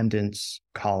dependence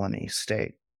colony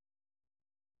state.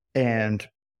 And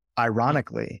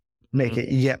ironically, make it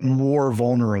yet more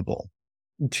vulnerable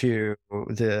to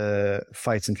the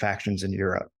fights and factions in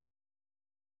Europe.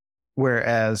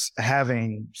 Whereas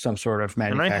having some sort of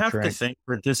manufacturing. And I have to think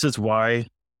that this is why.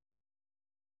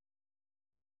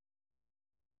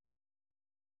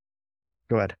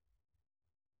 Go ahead.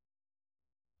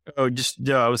 Oh,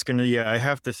 I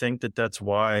have to think that that's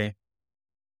why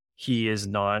he is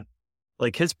not,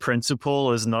 like, his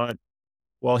principle is not,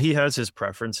 while he has his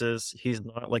preferences, he's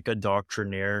not like a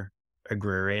doctrinaire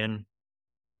agrarian.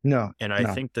 No. And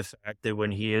I think the fact that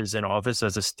when he is in office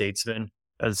as a statesman,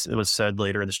 as it was said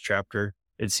later in this chapter,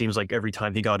 it seems like every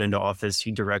time he got into office,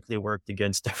 he directly worked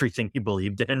against everything he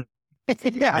believed in.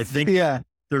 Yeah. I think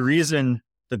the reason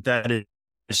that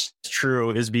is true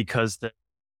is because that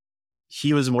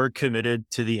he was more committed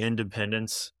to the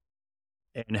independence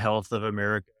and health of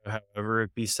America, however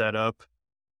it be set up,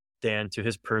 than to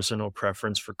his personal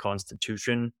preference for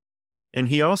constitution. And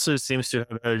he also seems to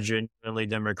have a genuinely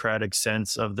democratic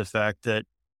sense of the fact that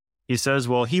he says,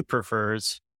 well, he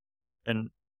prefers, and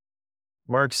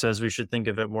Marx says we should think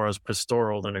of it more as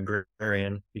pastoral than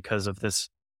agrarian because of this,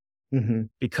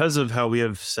 because of how we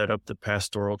have set up the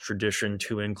pastoral tradition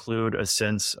to include a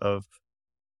sense of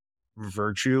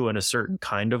virtue and a certain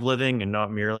kind of living and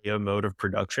not merely a mode of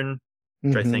production,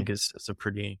 which I think is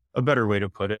a better way to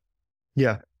put it.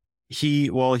 Yeah.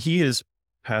 While he is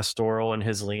pastoral in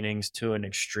his leanings to an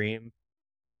extreme,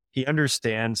 he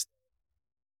understands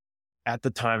at the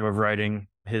time of writing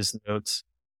his notes,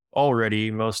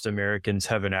 already most Americans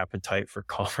have an appetite for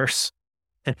commerce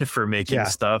and for making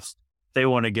stuff. They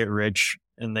want to get rich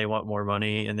and they want more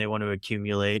money and they want to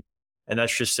accumulate. And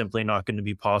that's just simply not going to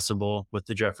be possible with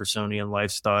the Jeffersonian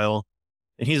lifestyle.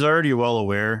 And he's already well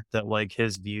aware that like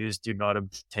his views do not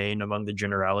obtain among the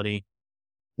generality.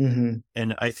 And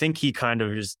I think he kind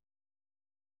of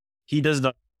he does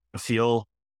not feel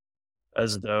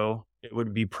as though it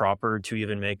would be proper to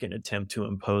even make an attempt to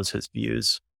impose his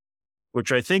views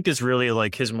which I think is really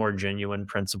like his more genuine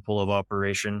principle of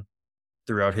operation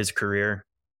throughout his career.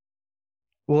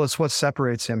 Well, it's what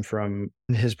separates him from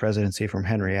his presidency from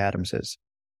Henry Adams's,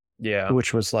 Yeah.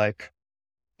 which was like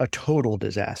a total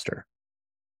disaster,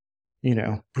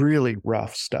 really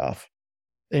rough stuff,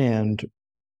 and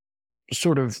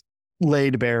sort of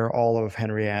laid bare all of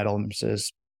Henry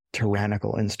Adams's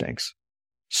tyrannical instincts.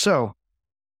 So,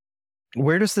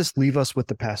 where does this leave us with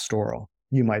the pastoral,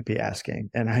 you might be asking?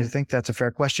 And I think that's a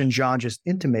fair question. John just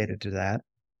intimated to that,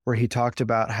 where he talked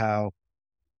about how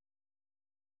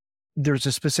there's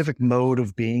a specific mode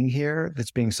of being here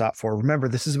that's being sought for. Remember,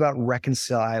 this is about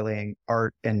reconciling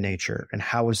art and nature. And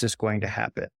how is this going to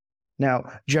happen? Now,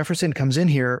 Jefferson comes in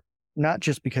here not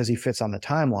just because he fits on the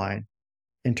timeline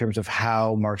in terms of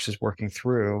how Marx is working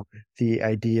through the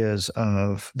ideas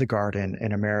of the garden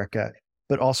in America,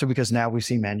 but also because now we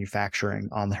see manufacturing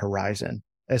on the horizon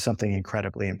as something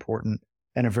incredibly important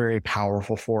and a very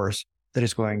powerful force that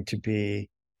is going to be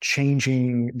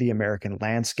changing the American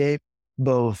landscape,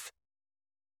 both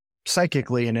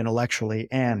psychically and intellectually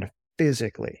and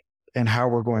physically, and how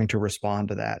we're going to respond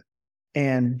to that.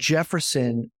 And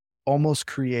Jefferson almost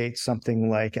creates something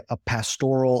like a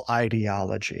pastoral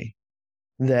ideology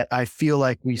that I feel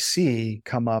like we see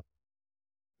come up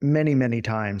many, many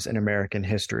times in American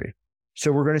history.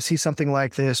 So we're going to see something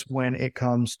like this when it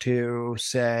comes to,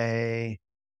 say,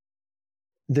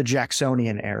 the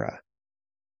Jacksonian era.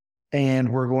 And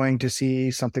we're going to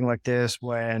see something like this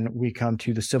when we come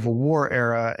to the Civil War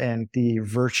era and the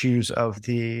virtues of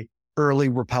the early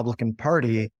Republican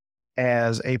Party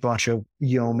as a bunch of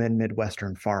yeoman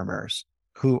Midwestern farmers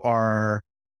who are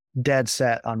dead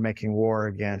set on making war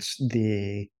against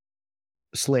the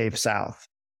slave South.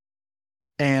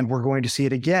 And we're going to see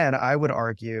it again, I would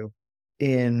argue,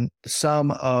 in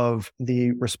some of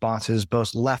the responses,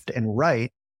 both left and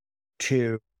right,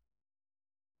 to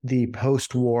the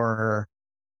post-war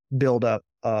buildup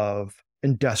of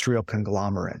industrial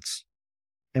conglomerates.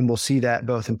 And we'll see that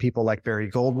both in people like Barry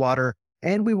Goldwater,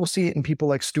 and we will see it in people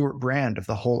like Stuart Brand of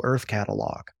the Whole Earth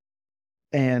catalog.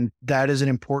 And that is an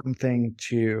important thing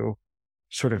to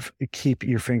sort of keep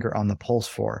your finger on the pulse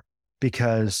for,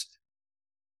 because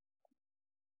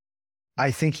I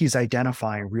think he's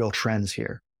identifying real trends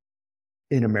here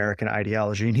in American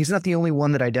ideology. And he's not the only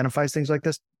one that identifies things like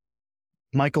this.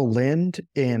 Michael Lind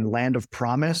in Land of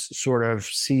Promise sort of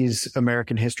sees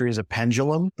American history as a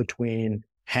pendulum between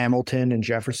Hamilton and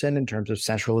Jefferson in terms of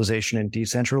centralization and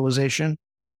decentralization.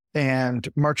 And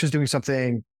Marx is doing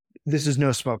something, this is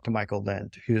no smoke to Michael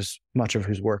Lind, much of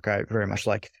whose work I very much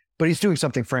like, but he's doing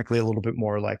something, frankly, a little bit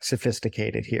more like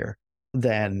sophisticated here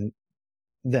than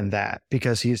that,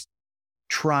 because he's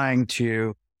trying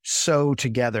to sew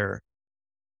together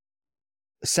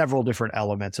several different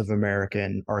elements of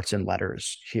American arts and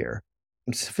letters here.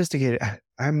 Sophisticated,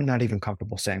 I'm not even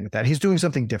comfortable saying with that. He's doing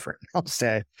something different, I'll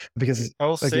say, because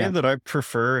I'll say again, that I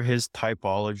prefer his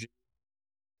typology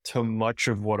to much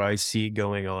of what I see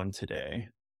going on today.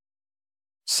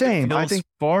 same. I Feels think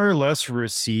far less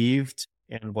received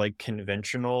and like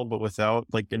conventional, but without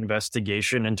like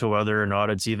investigation into whether or not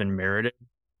it's even merited.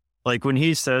 Like when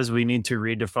he says we need to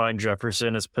redefine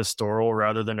Jefferson as pastoral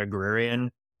rather than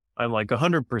agrarian, I'm like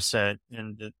 100%.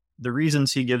 And the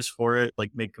reasons he gives for it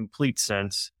like make complete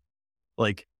sense.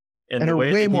 Like, and the are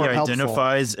way way that he more helpful.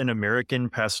 identifies an American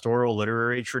pastoral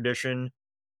literary tradition,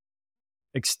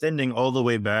 extending all the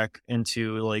way back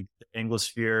into like the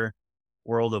Anglosphere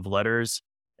world of letters,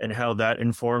 and how that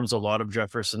informs a lot of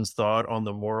Jefferson's thought on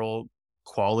the moral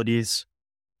qualities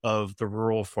of the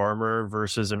rural farmer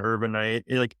versus an urbanite.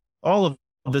 Like all of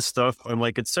this stuff, I'm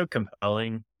like, it's so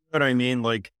compelling. You know what I mean?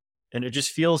 Like, and it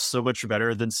just feels so much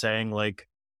better than saying like,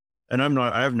 and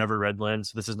I have never read Lynn,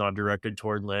 so this is not directed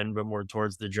toward Lynn, but more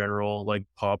towards the general like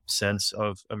pop sense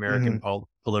of American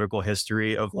political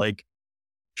history of like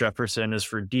Jefferson is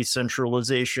for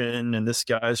decentralization and this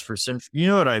guy's for you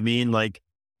know what I mean? Like,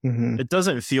 it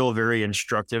doesn't feel very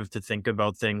instructive to think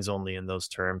about things only in those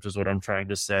terms, is what I'm trying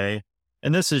to say.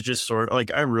 And this is just sort of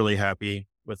like, I'm really happy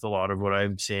with a lot of what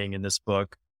I'm seeing in this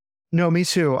book. No, me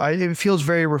too. It feels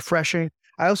very refreshing.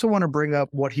 I also want to bring up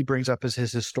what he brings up as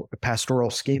his pastoral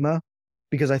schema,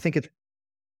 because I think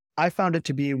I found it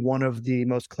to be one of the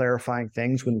most clarifying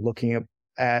things when looking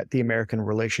at the American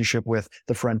relationship with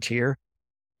the frontier.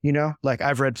 You know, like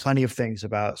I've read plenty of things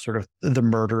about sort of the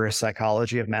murderous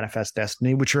psychology of Manifest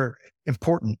Destiny, which are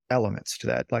important elements to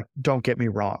that. Like, don't get me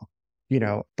wrong. You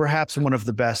know, perhaps one of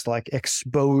the best like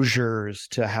exposures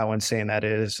to how insane that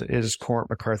is Cormac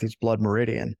McCarthy's Blood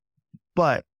Meridian.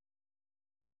 But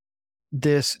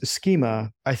this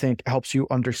schema, I think, helps you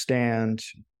understand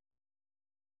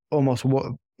almost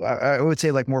I would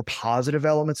say like more positive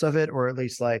elements of it, or at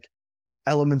least like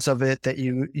elements of it that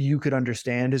you could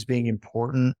understand as being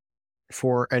important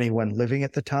for anyone living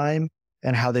at the time,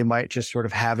 and how they might just sort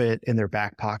of have it in their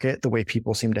back pocket the way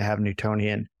people seem to have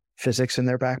Newtonian physics in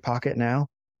their back pocket now,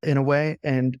 in a way.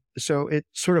 And so it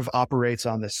sort of operates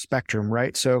on this spectrum,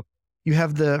 right? So you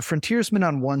have the frontiersman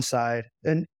on one side,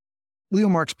 and Leo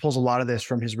Marx pulls a lot of this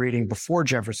from his reading before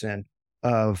Jefferson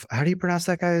of, how do you pronounce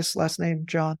that guy's last name,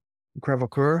 John?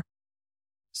 Crevecoeur?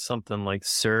 Something like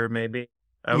Sir, maybe.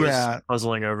 I was Yeah.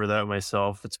 puzzling over that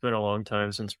myself. It's been a long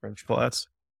time since French class.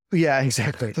 Yeah,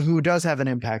 exactly. Who does have an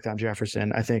impact on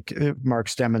Jefferson. I think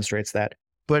Marx demonstrates that.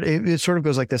 But it sort of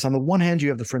goes like this. On the one hand, you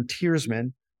have the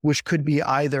frontiersmen, which could be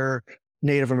either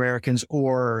Native Americans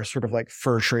or sort of like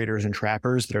fur traders and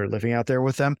trappers that are living out there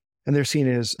with them. And they're seen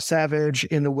as savage,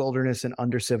 in the wilderness, and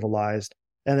undercivilized.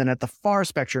 And then at the far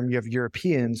spectrum, you have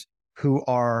Europeans who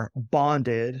are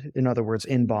bonded, in other words,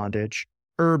 in bondage,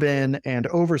 urban and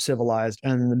over-civilized.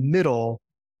 And in the middle,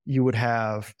 you would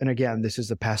have, and again, this is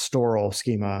the pastoral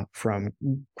schema from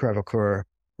Crevecoeur,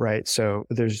 right? So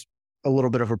there's a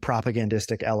little bit of a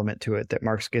propagandistic element to it that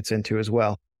Marx gets into as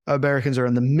well. Americans are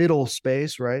in the middle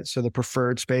space, right? So the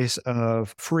preferred space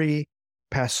of free,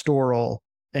 pastoral,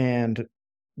 and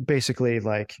basically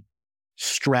like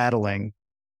straddling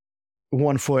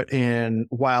 1 foot in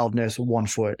wildness, 1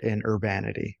 foot in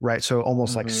urbanity, right? So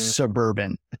almost like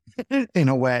suburban in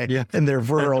a way, in their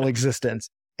rural existence.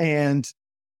 And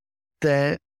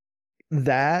that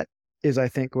is, I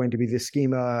think, going to be the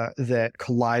schema that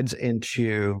collides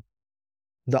into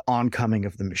the oncoming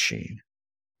of the machine,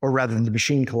 or rather than the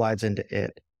machine collides into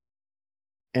it.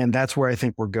 And that's where I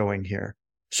think we're going here.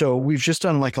 So we've just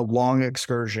done like a long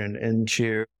excursion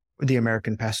into the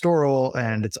American pastoral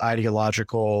and its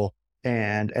ideological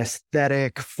and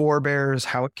aesthetic forebears,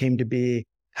 how it came to be,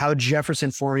 how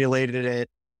Jefferson formulated it.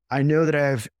 I know that I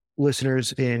have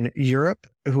listeners in Europe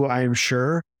who I am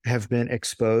sure have been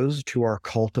exposed to our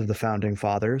cult of the founding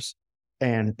fathers,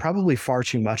 and probably far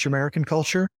too much American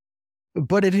culture.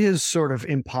 But it is sort of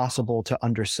impossible to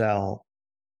undersell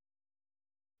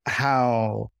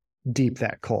how deep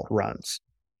that cult runs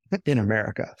in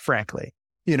America, frankly.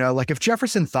 You know, like if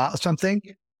Jefferson thought something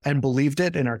and believed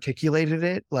it and articulated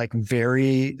it like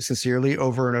very sincerely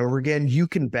over and over again, you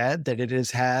can bet that it has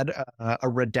had a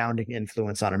redounding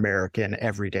influence on American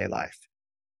everyday life.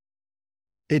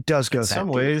 It does go that deep. In some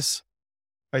ways,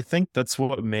 I think that's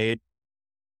what made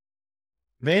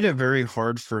it very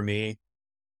hard for me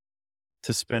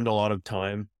to spend a lot of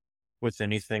time with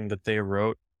anything that they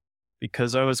wrote,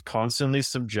 because I was constantly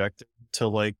subjected to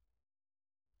like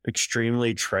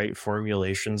extremely trite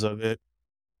formulations of it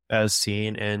as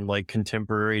seen in like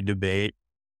contemporary debate.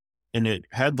 And it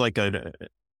had like a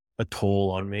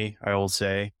toll on me, I will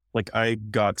say. Like I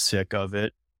got sick of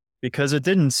it because it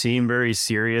didn't seem very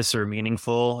serious or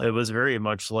meaningful. It was very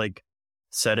much like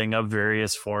setting up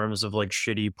various forms of like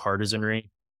shitty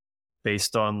partisanry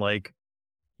based on like,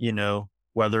 you know,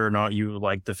 whether or not you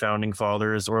like the founding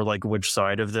fathers or like which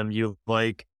side of them you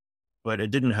like. But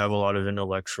it didn't have a lot of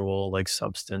intellectual like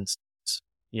substance.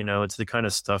 You know, it's the kind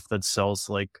of stuff that sells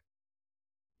like,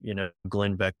 you know,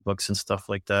 Glenn Beck books and stuff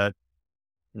like that.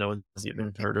 No one's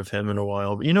even heard of him in a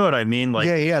while, but you know what I mean? Like,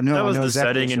 no, that was the exactly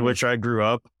setting in which I grew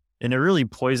up, and it really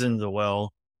poisoned the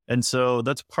well. And so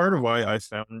that's part of why I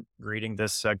found reading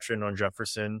this section on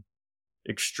Jefferson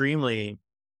extremely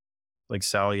like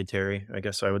salutary, I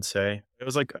guess I would say. It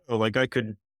was like, oh, like I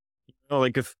could, you know,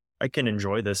 like if I can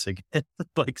enjoy this again,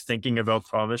 like thinking about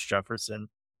Thomas Jefferson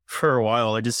for a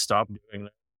while, I just stopped doing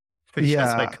that because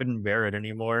I couldn't bear it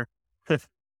anymore.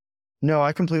 No,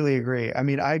 I completely agree. I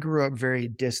mean, I grew up very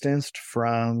distanced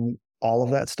from all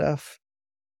of that stuff,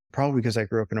 probably because I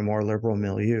grew up in a more liberal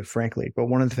milieu, frankly. But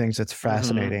one of the things that's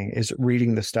fascinating is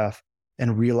reading the stuff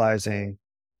and realizing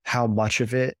how much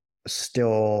of it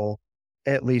still,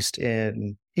 at least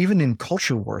even in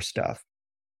culture war stuff,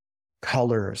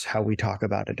 colors how we talk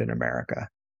about it in America.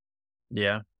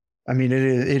 Yeah. I mean,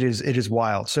 it is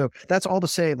wild. So that's all to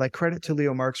say, like, credit to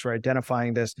Leo Marx for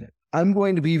identifying this. I'm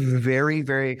going to be very,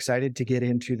 very excited to get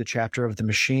into the chapter of the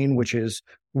machine, which is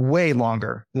way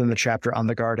longer than the chapter on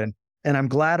the garden. And I'm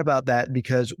glad about that,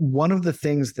 because one of the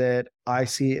things that I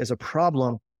see as a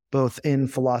problem, both in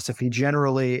philosophy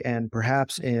generally and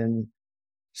perhaps in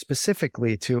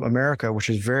specifically to America, which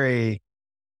is very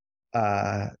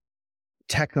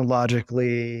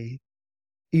technologically,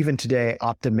 even today,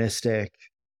 optimistic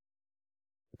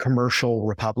commercial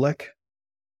republic,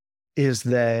 is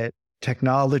that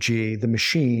technology, the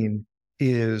machine,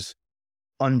 is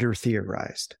under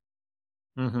theorized.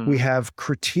 We have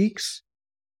critiques,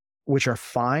 which are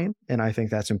fine, and I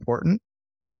think that's important.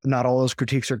 Not all those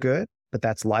critiques are good, but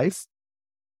that's life.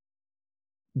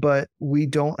 But we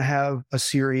don't have a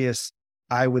serious,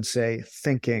 I would say,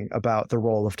 thinking about the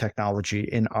role of technology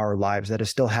in our lives. That is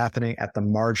still happening at the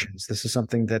margins. This is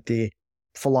something that the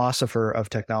philosopher of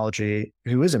technology,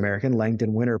 who is American,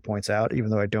 Langdon Winter, points out, even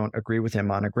though I don't agree with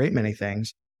him on a great many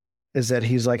things, is that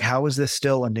he's like, how is this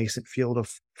still a nascent field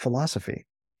of philosophy?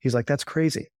 He's like, that's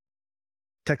crazy.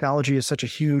 Technology is such a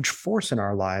huge force in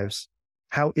our lives.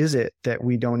 How is it that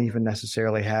we don't even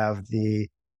necessarily have the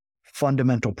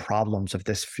fundamental problems of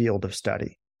this field of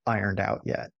study ironed out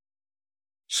yet?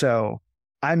 So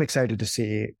I'm excited to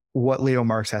see what Leo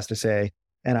Marx has to say,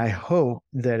 and I hope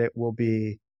that it will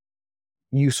be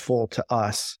useful to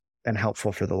us and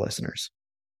helpful for the listeners.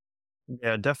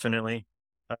 Yeah, definitely.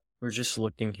 We're just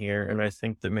looking here, and I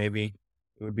think that maybe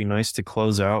it would be nice to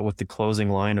close out with the closing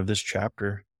line of this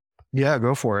chapter. Yeah,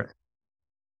 go for it.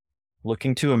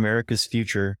 Looking to America's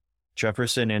future,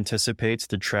 Jefferson anticipates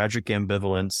the tragic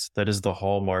ambivalence that is the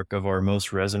hallmark of our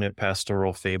most resonant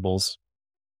pastoral fables.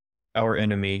 Our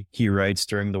enemy, he writes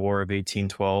during the War of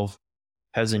 1812,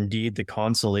 has indeed the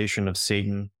consolation of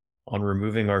Satan on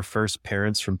removing our first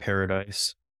parents from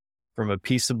paradise. From a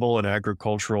peaceable and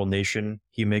agricultural nation,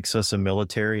 he makes us a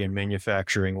military and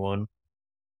manufacturing one.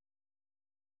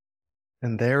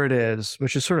 And there it is,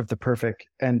 which is sort of the perfect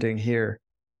ending here.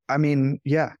 I mean,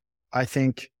 yeah, I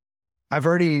think I've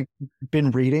already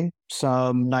been reading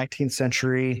some 19th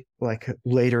century, like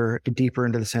later, deeper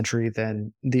into the century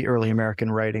than the early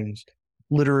American writings,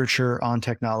 literature on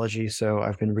technology. So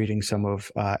I've been reading some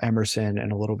of Emerson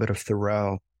and a little bit of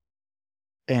Thoreau.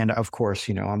 And of course,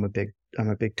 I'm a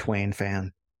big Twain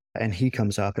fan, and he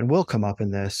comes up and will come up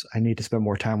in this. I need to spend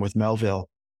more time with Melville,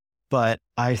 but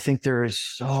I think there is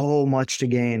so much to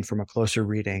gain from a closer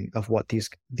reading of what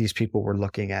these people were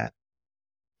looking at.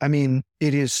 I mean,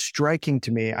 it is striking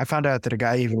to me. I found out that a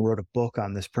guy even wrote a book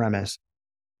on this premise,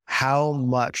 how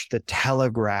much the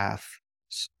telegraph's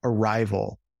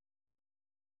arrival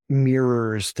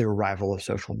mirrors the arrival of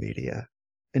social media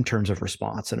in terms of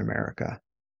response in America.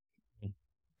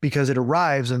 Because it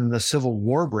arrives and then the Civil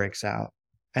War breaks out.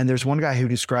 And there's one guy who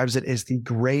describes it as the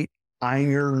great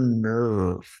iron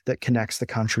nerve that connects the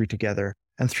country together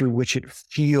and through which it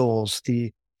feels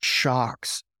the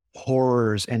shocks,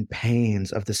 horrors, and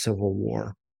pains of the Civil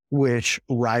War, which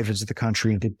ravages the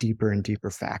country into deeper and deeper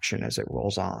faction as it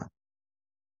rolls on.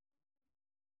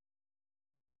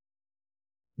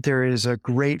 There is a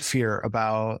great fear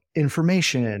about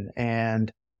information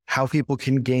and how people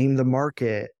can game the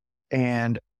market.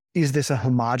 And is this a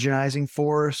homogenizing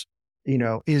force?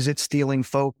 Is it stealing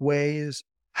folk ways?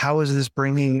 How is this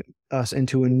bringing us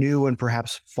into a new and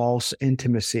perhaps false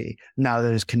intimacy now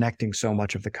that is connecting so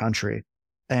much of the country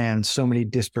and so many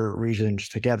disparate regions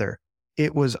together?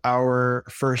 It was our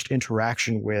first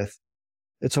interaction with,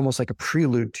 it's almost like a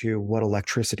prelude to what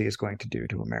electricity is going to do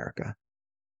to America.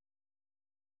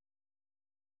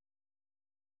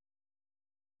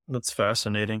 That's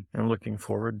fascinating. I'm looking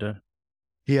forward to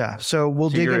so we'll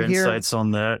dig your in here. Insights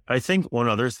on that. I think one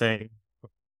other thing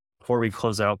before we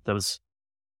close out, it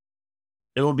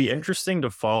will be interesting to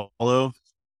follow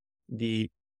because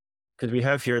we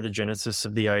have here the genesis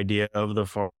of the idea of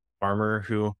the farmer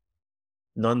who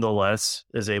nonetheless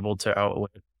is able to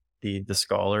outwit the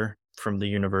scholar from the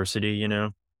university,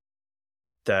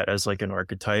 that as like an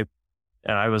archetype.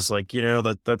 And I was like,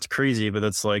 that's crazy, but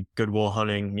that's like Good Will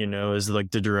Hunting, is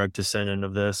like the direct descendant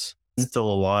of this. It's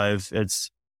still alive. It's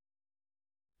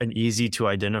an easy to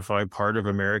identify part of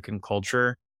American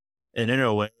culture. And in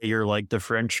a way, you're like, the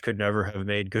French could never have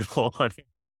made Good Will Hunting.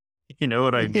 You know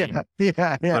what I mean?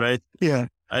 Yeah. But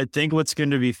I think what's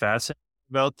going to be fascinating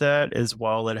about that is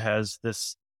while it has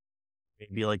this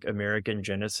maybe like American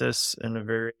genesis in a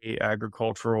very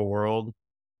agricultural world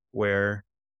where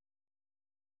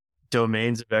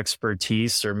domains of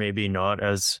expertise are maybe not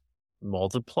as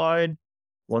multiplied,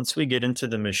 once we get into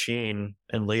the machine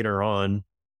and later on,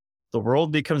 the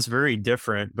world becomes very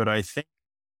different. But I think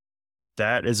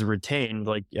that is retained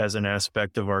like as an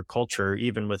aspect of our culture,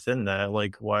 even within that.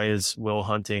 Like, why is Will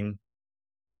Hunting,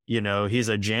 he's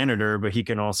a janitor, but he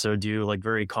can also do like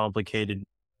very complicated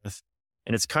math.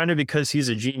 And it's kind of because he's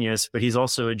a genius, but he's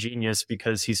also a genius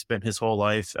because he spent his whole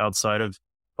life outside of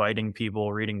fighting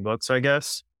people, reading books, I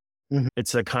guess. Mm-hmm.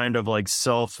 It's a kind of like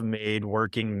self-made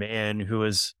working man who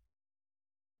is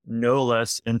no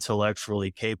less intellectually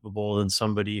capable than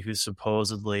somebody who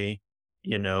supposedly,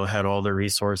 had all the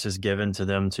resources given to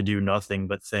them to do nothing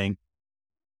but think.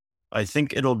 I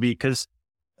think it'll be because,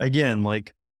 again,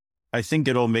 like, I think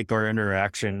it'll make our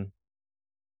interaction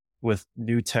with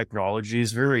new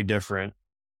technologies very different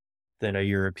than a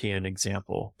European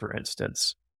example, for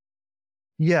instance.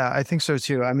 Yeah, I think so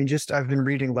too. I mean, just I've been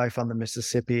reading Life on the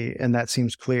Mississippi, and that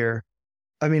seems clear.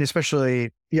 I mean,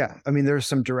 especially, yeah, I mean, there's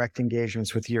some direct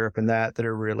engagements with Europe and that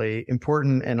are really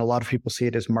important. And a lot of people see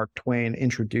it as Mark Twain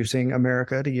introducing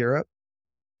America to Europe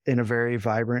in a very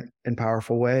vibrant and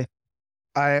powerful way.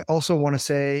 I also want to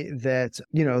say that,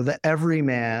 the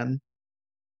everyman,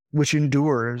 which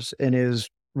endures and is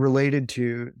related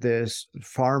to this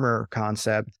farmer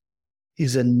concept,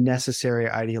 is a necessary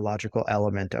ideological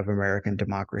element of American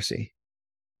democracy.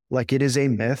 Like it is a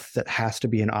myth that has to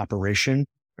be in operation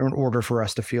in order for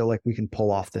us to feel like we can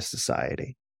pull off this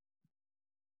society.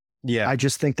 Yeah. I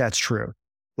just think that's true.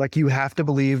 Like you have to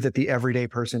believe that the everyday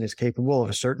person is capable of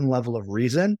a certain level of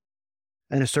reason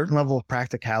and a certain level of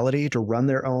practicality to run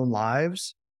their own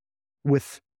lives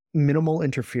with minimal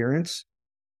interference,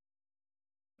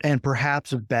 and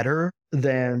perhaps better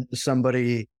than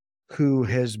somebody who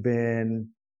has been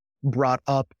brought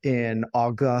up in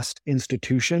august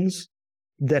institutions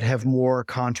that have more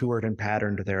contoured and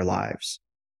patterned their lives.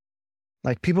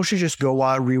 Like people should just go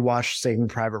rewatch Saving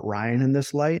Private Ryan in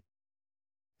this light.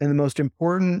 And the most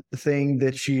important thing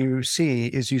that you see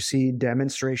is you see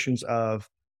demonstrations of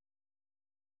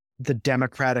the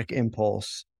democratic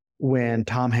impulse when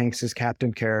Tom Hanks's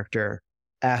captain character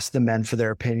asks the men for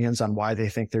their opinions on why they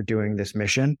think they're doing this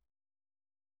mission.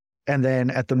 And then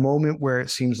at the moment where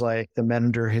it seems like the men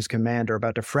under his command are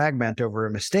about to fragment over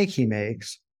a mistake he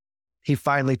makes, he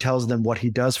finally tells them what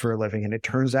he does for a living. And it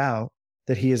turns out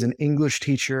that he is an English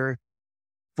teacher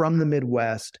from the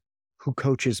Midwest who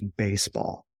coaches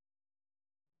baseball.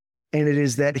 And it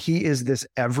is that he is this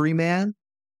everyman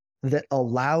that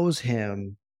allows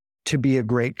him to be a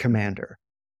great commander.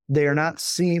 They are not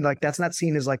seen like that's not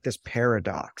seen as like this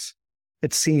paradox.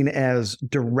 It's seen as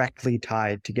directly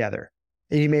tied together.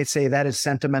 And you may say that is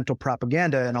sentimental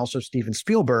propaganda and also Steven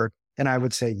Spielberg. And I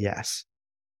would say yes.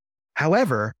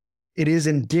 However, it is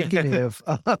indicative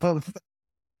of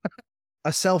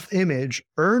a self-image,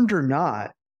 earned or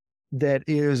not, that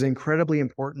is incredibly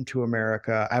important to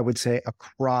America, I would say,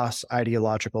 across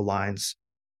ideological lines.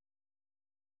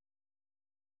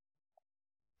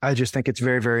 I just think it's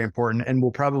very, very important and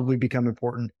will probably become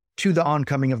important to the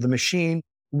oncoming of the machine,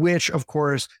 which, of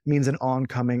course, means an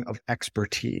oncoming of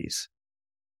expertise.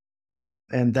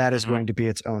 And that is going to be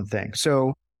its own thing.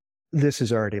 So this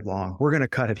is already long. We're going to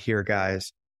cut it here,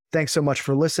 guys. Thanks so much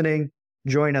for listening.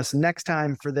 Join us next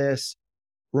time for this.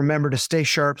 Remember to stay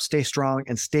sharp, stay strong,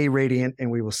 and stay radiant,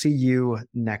 and we will see you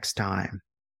next time.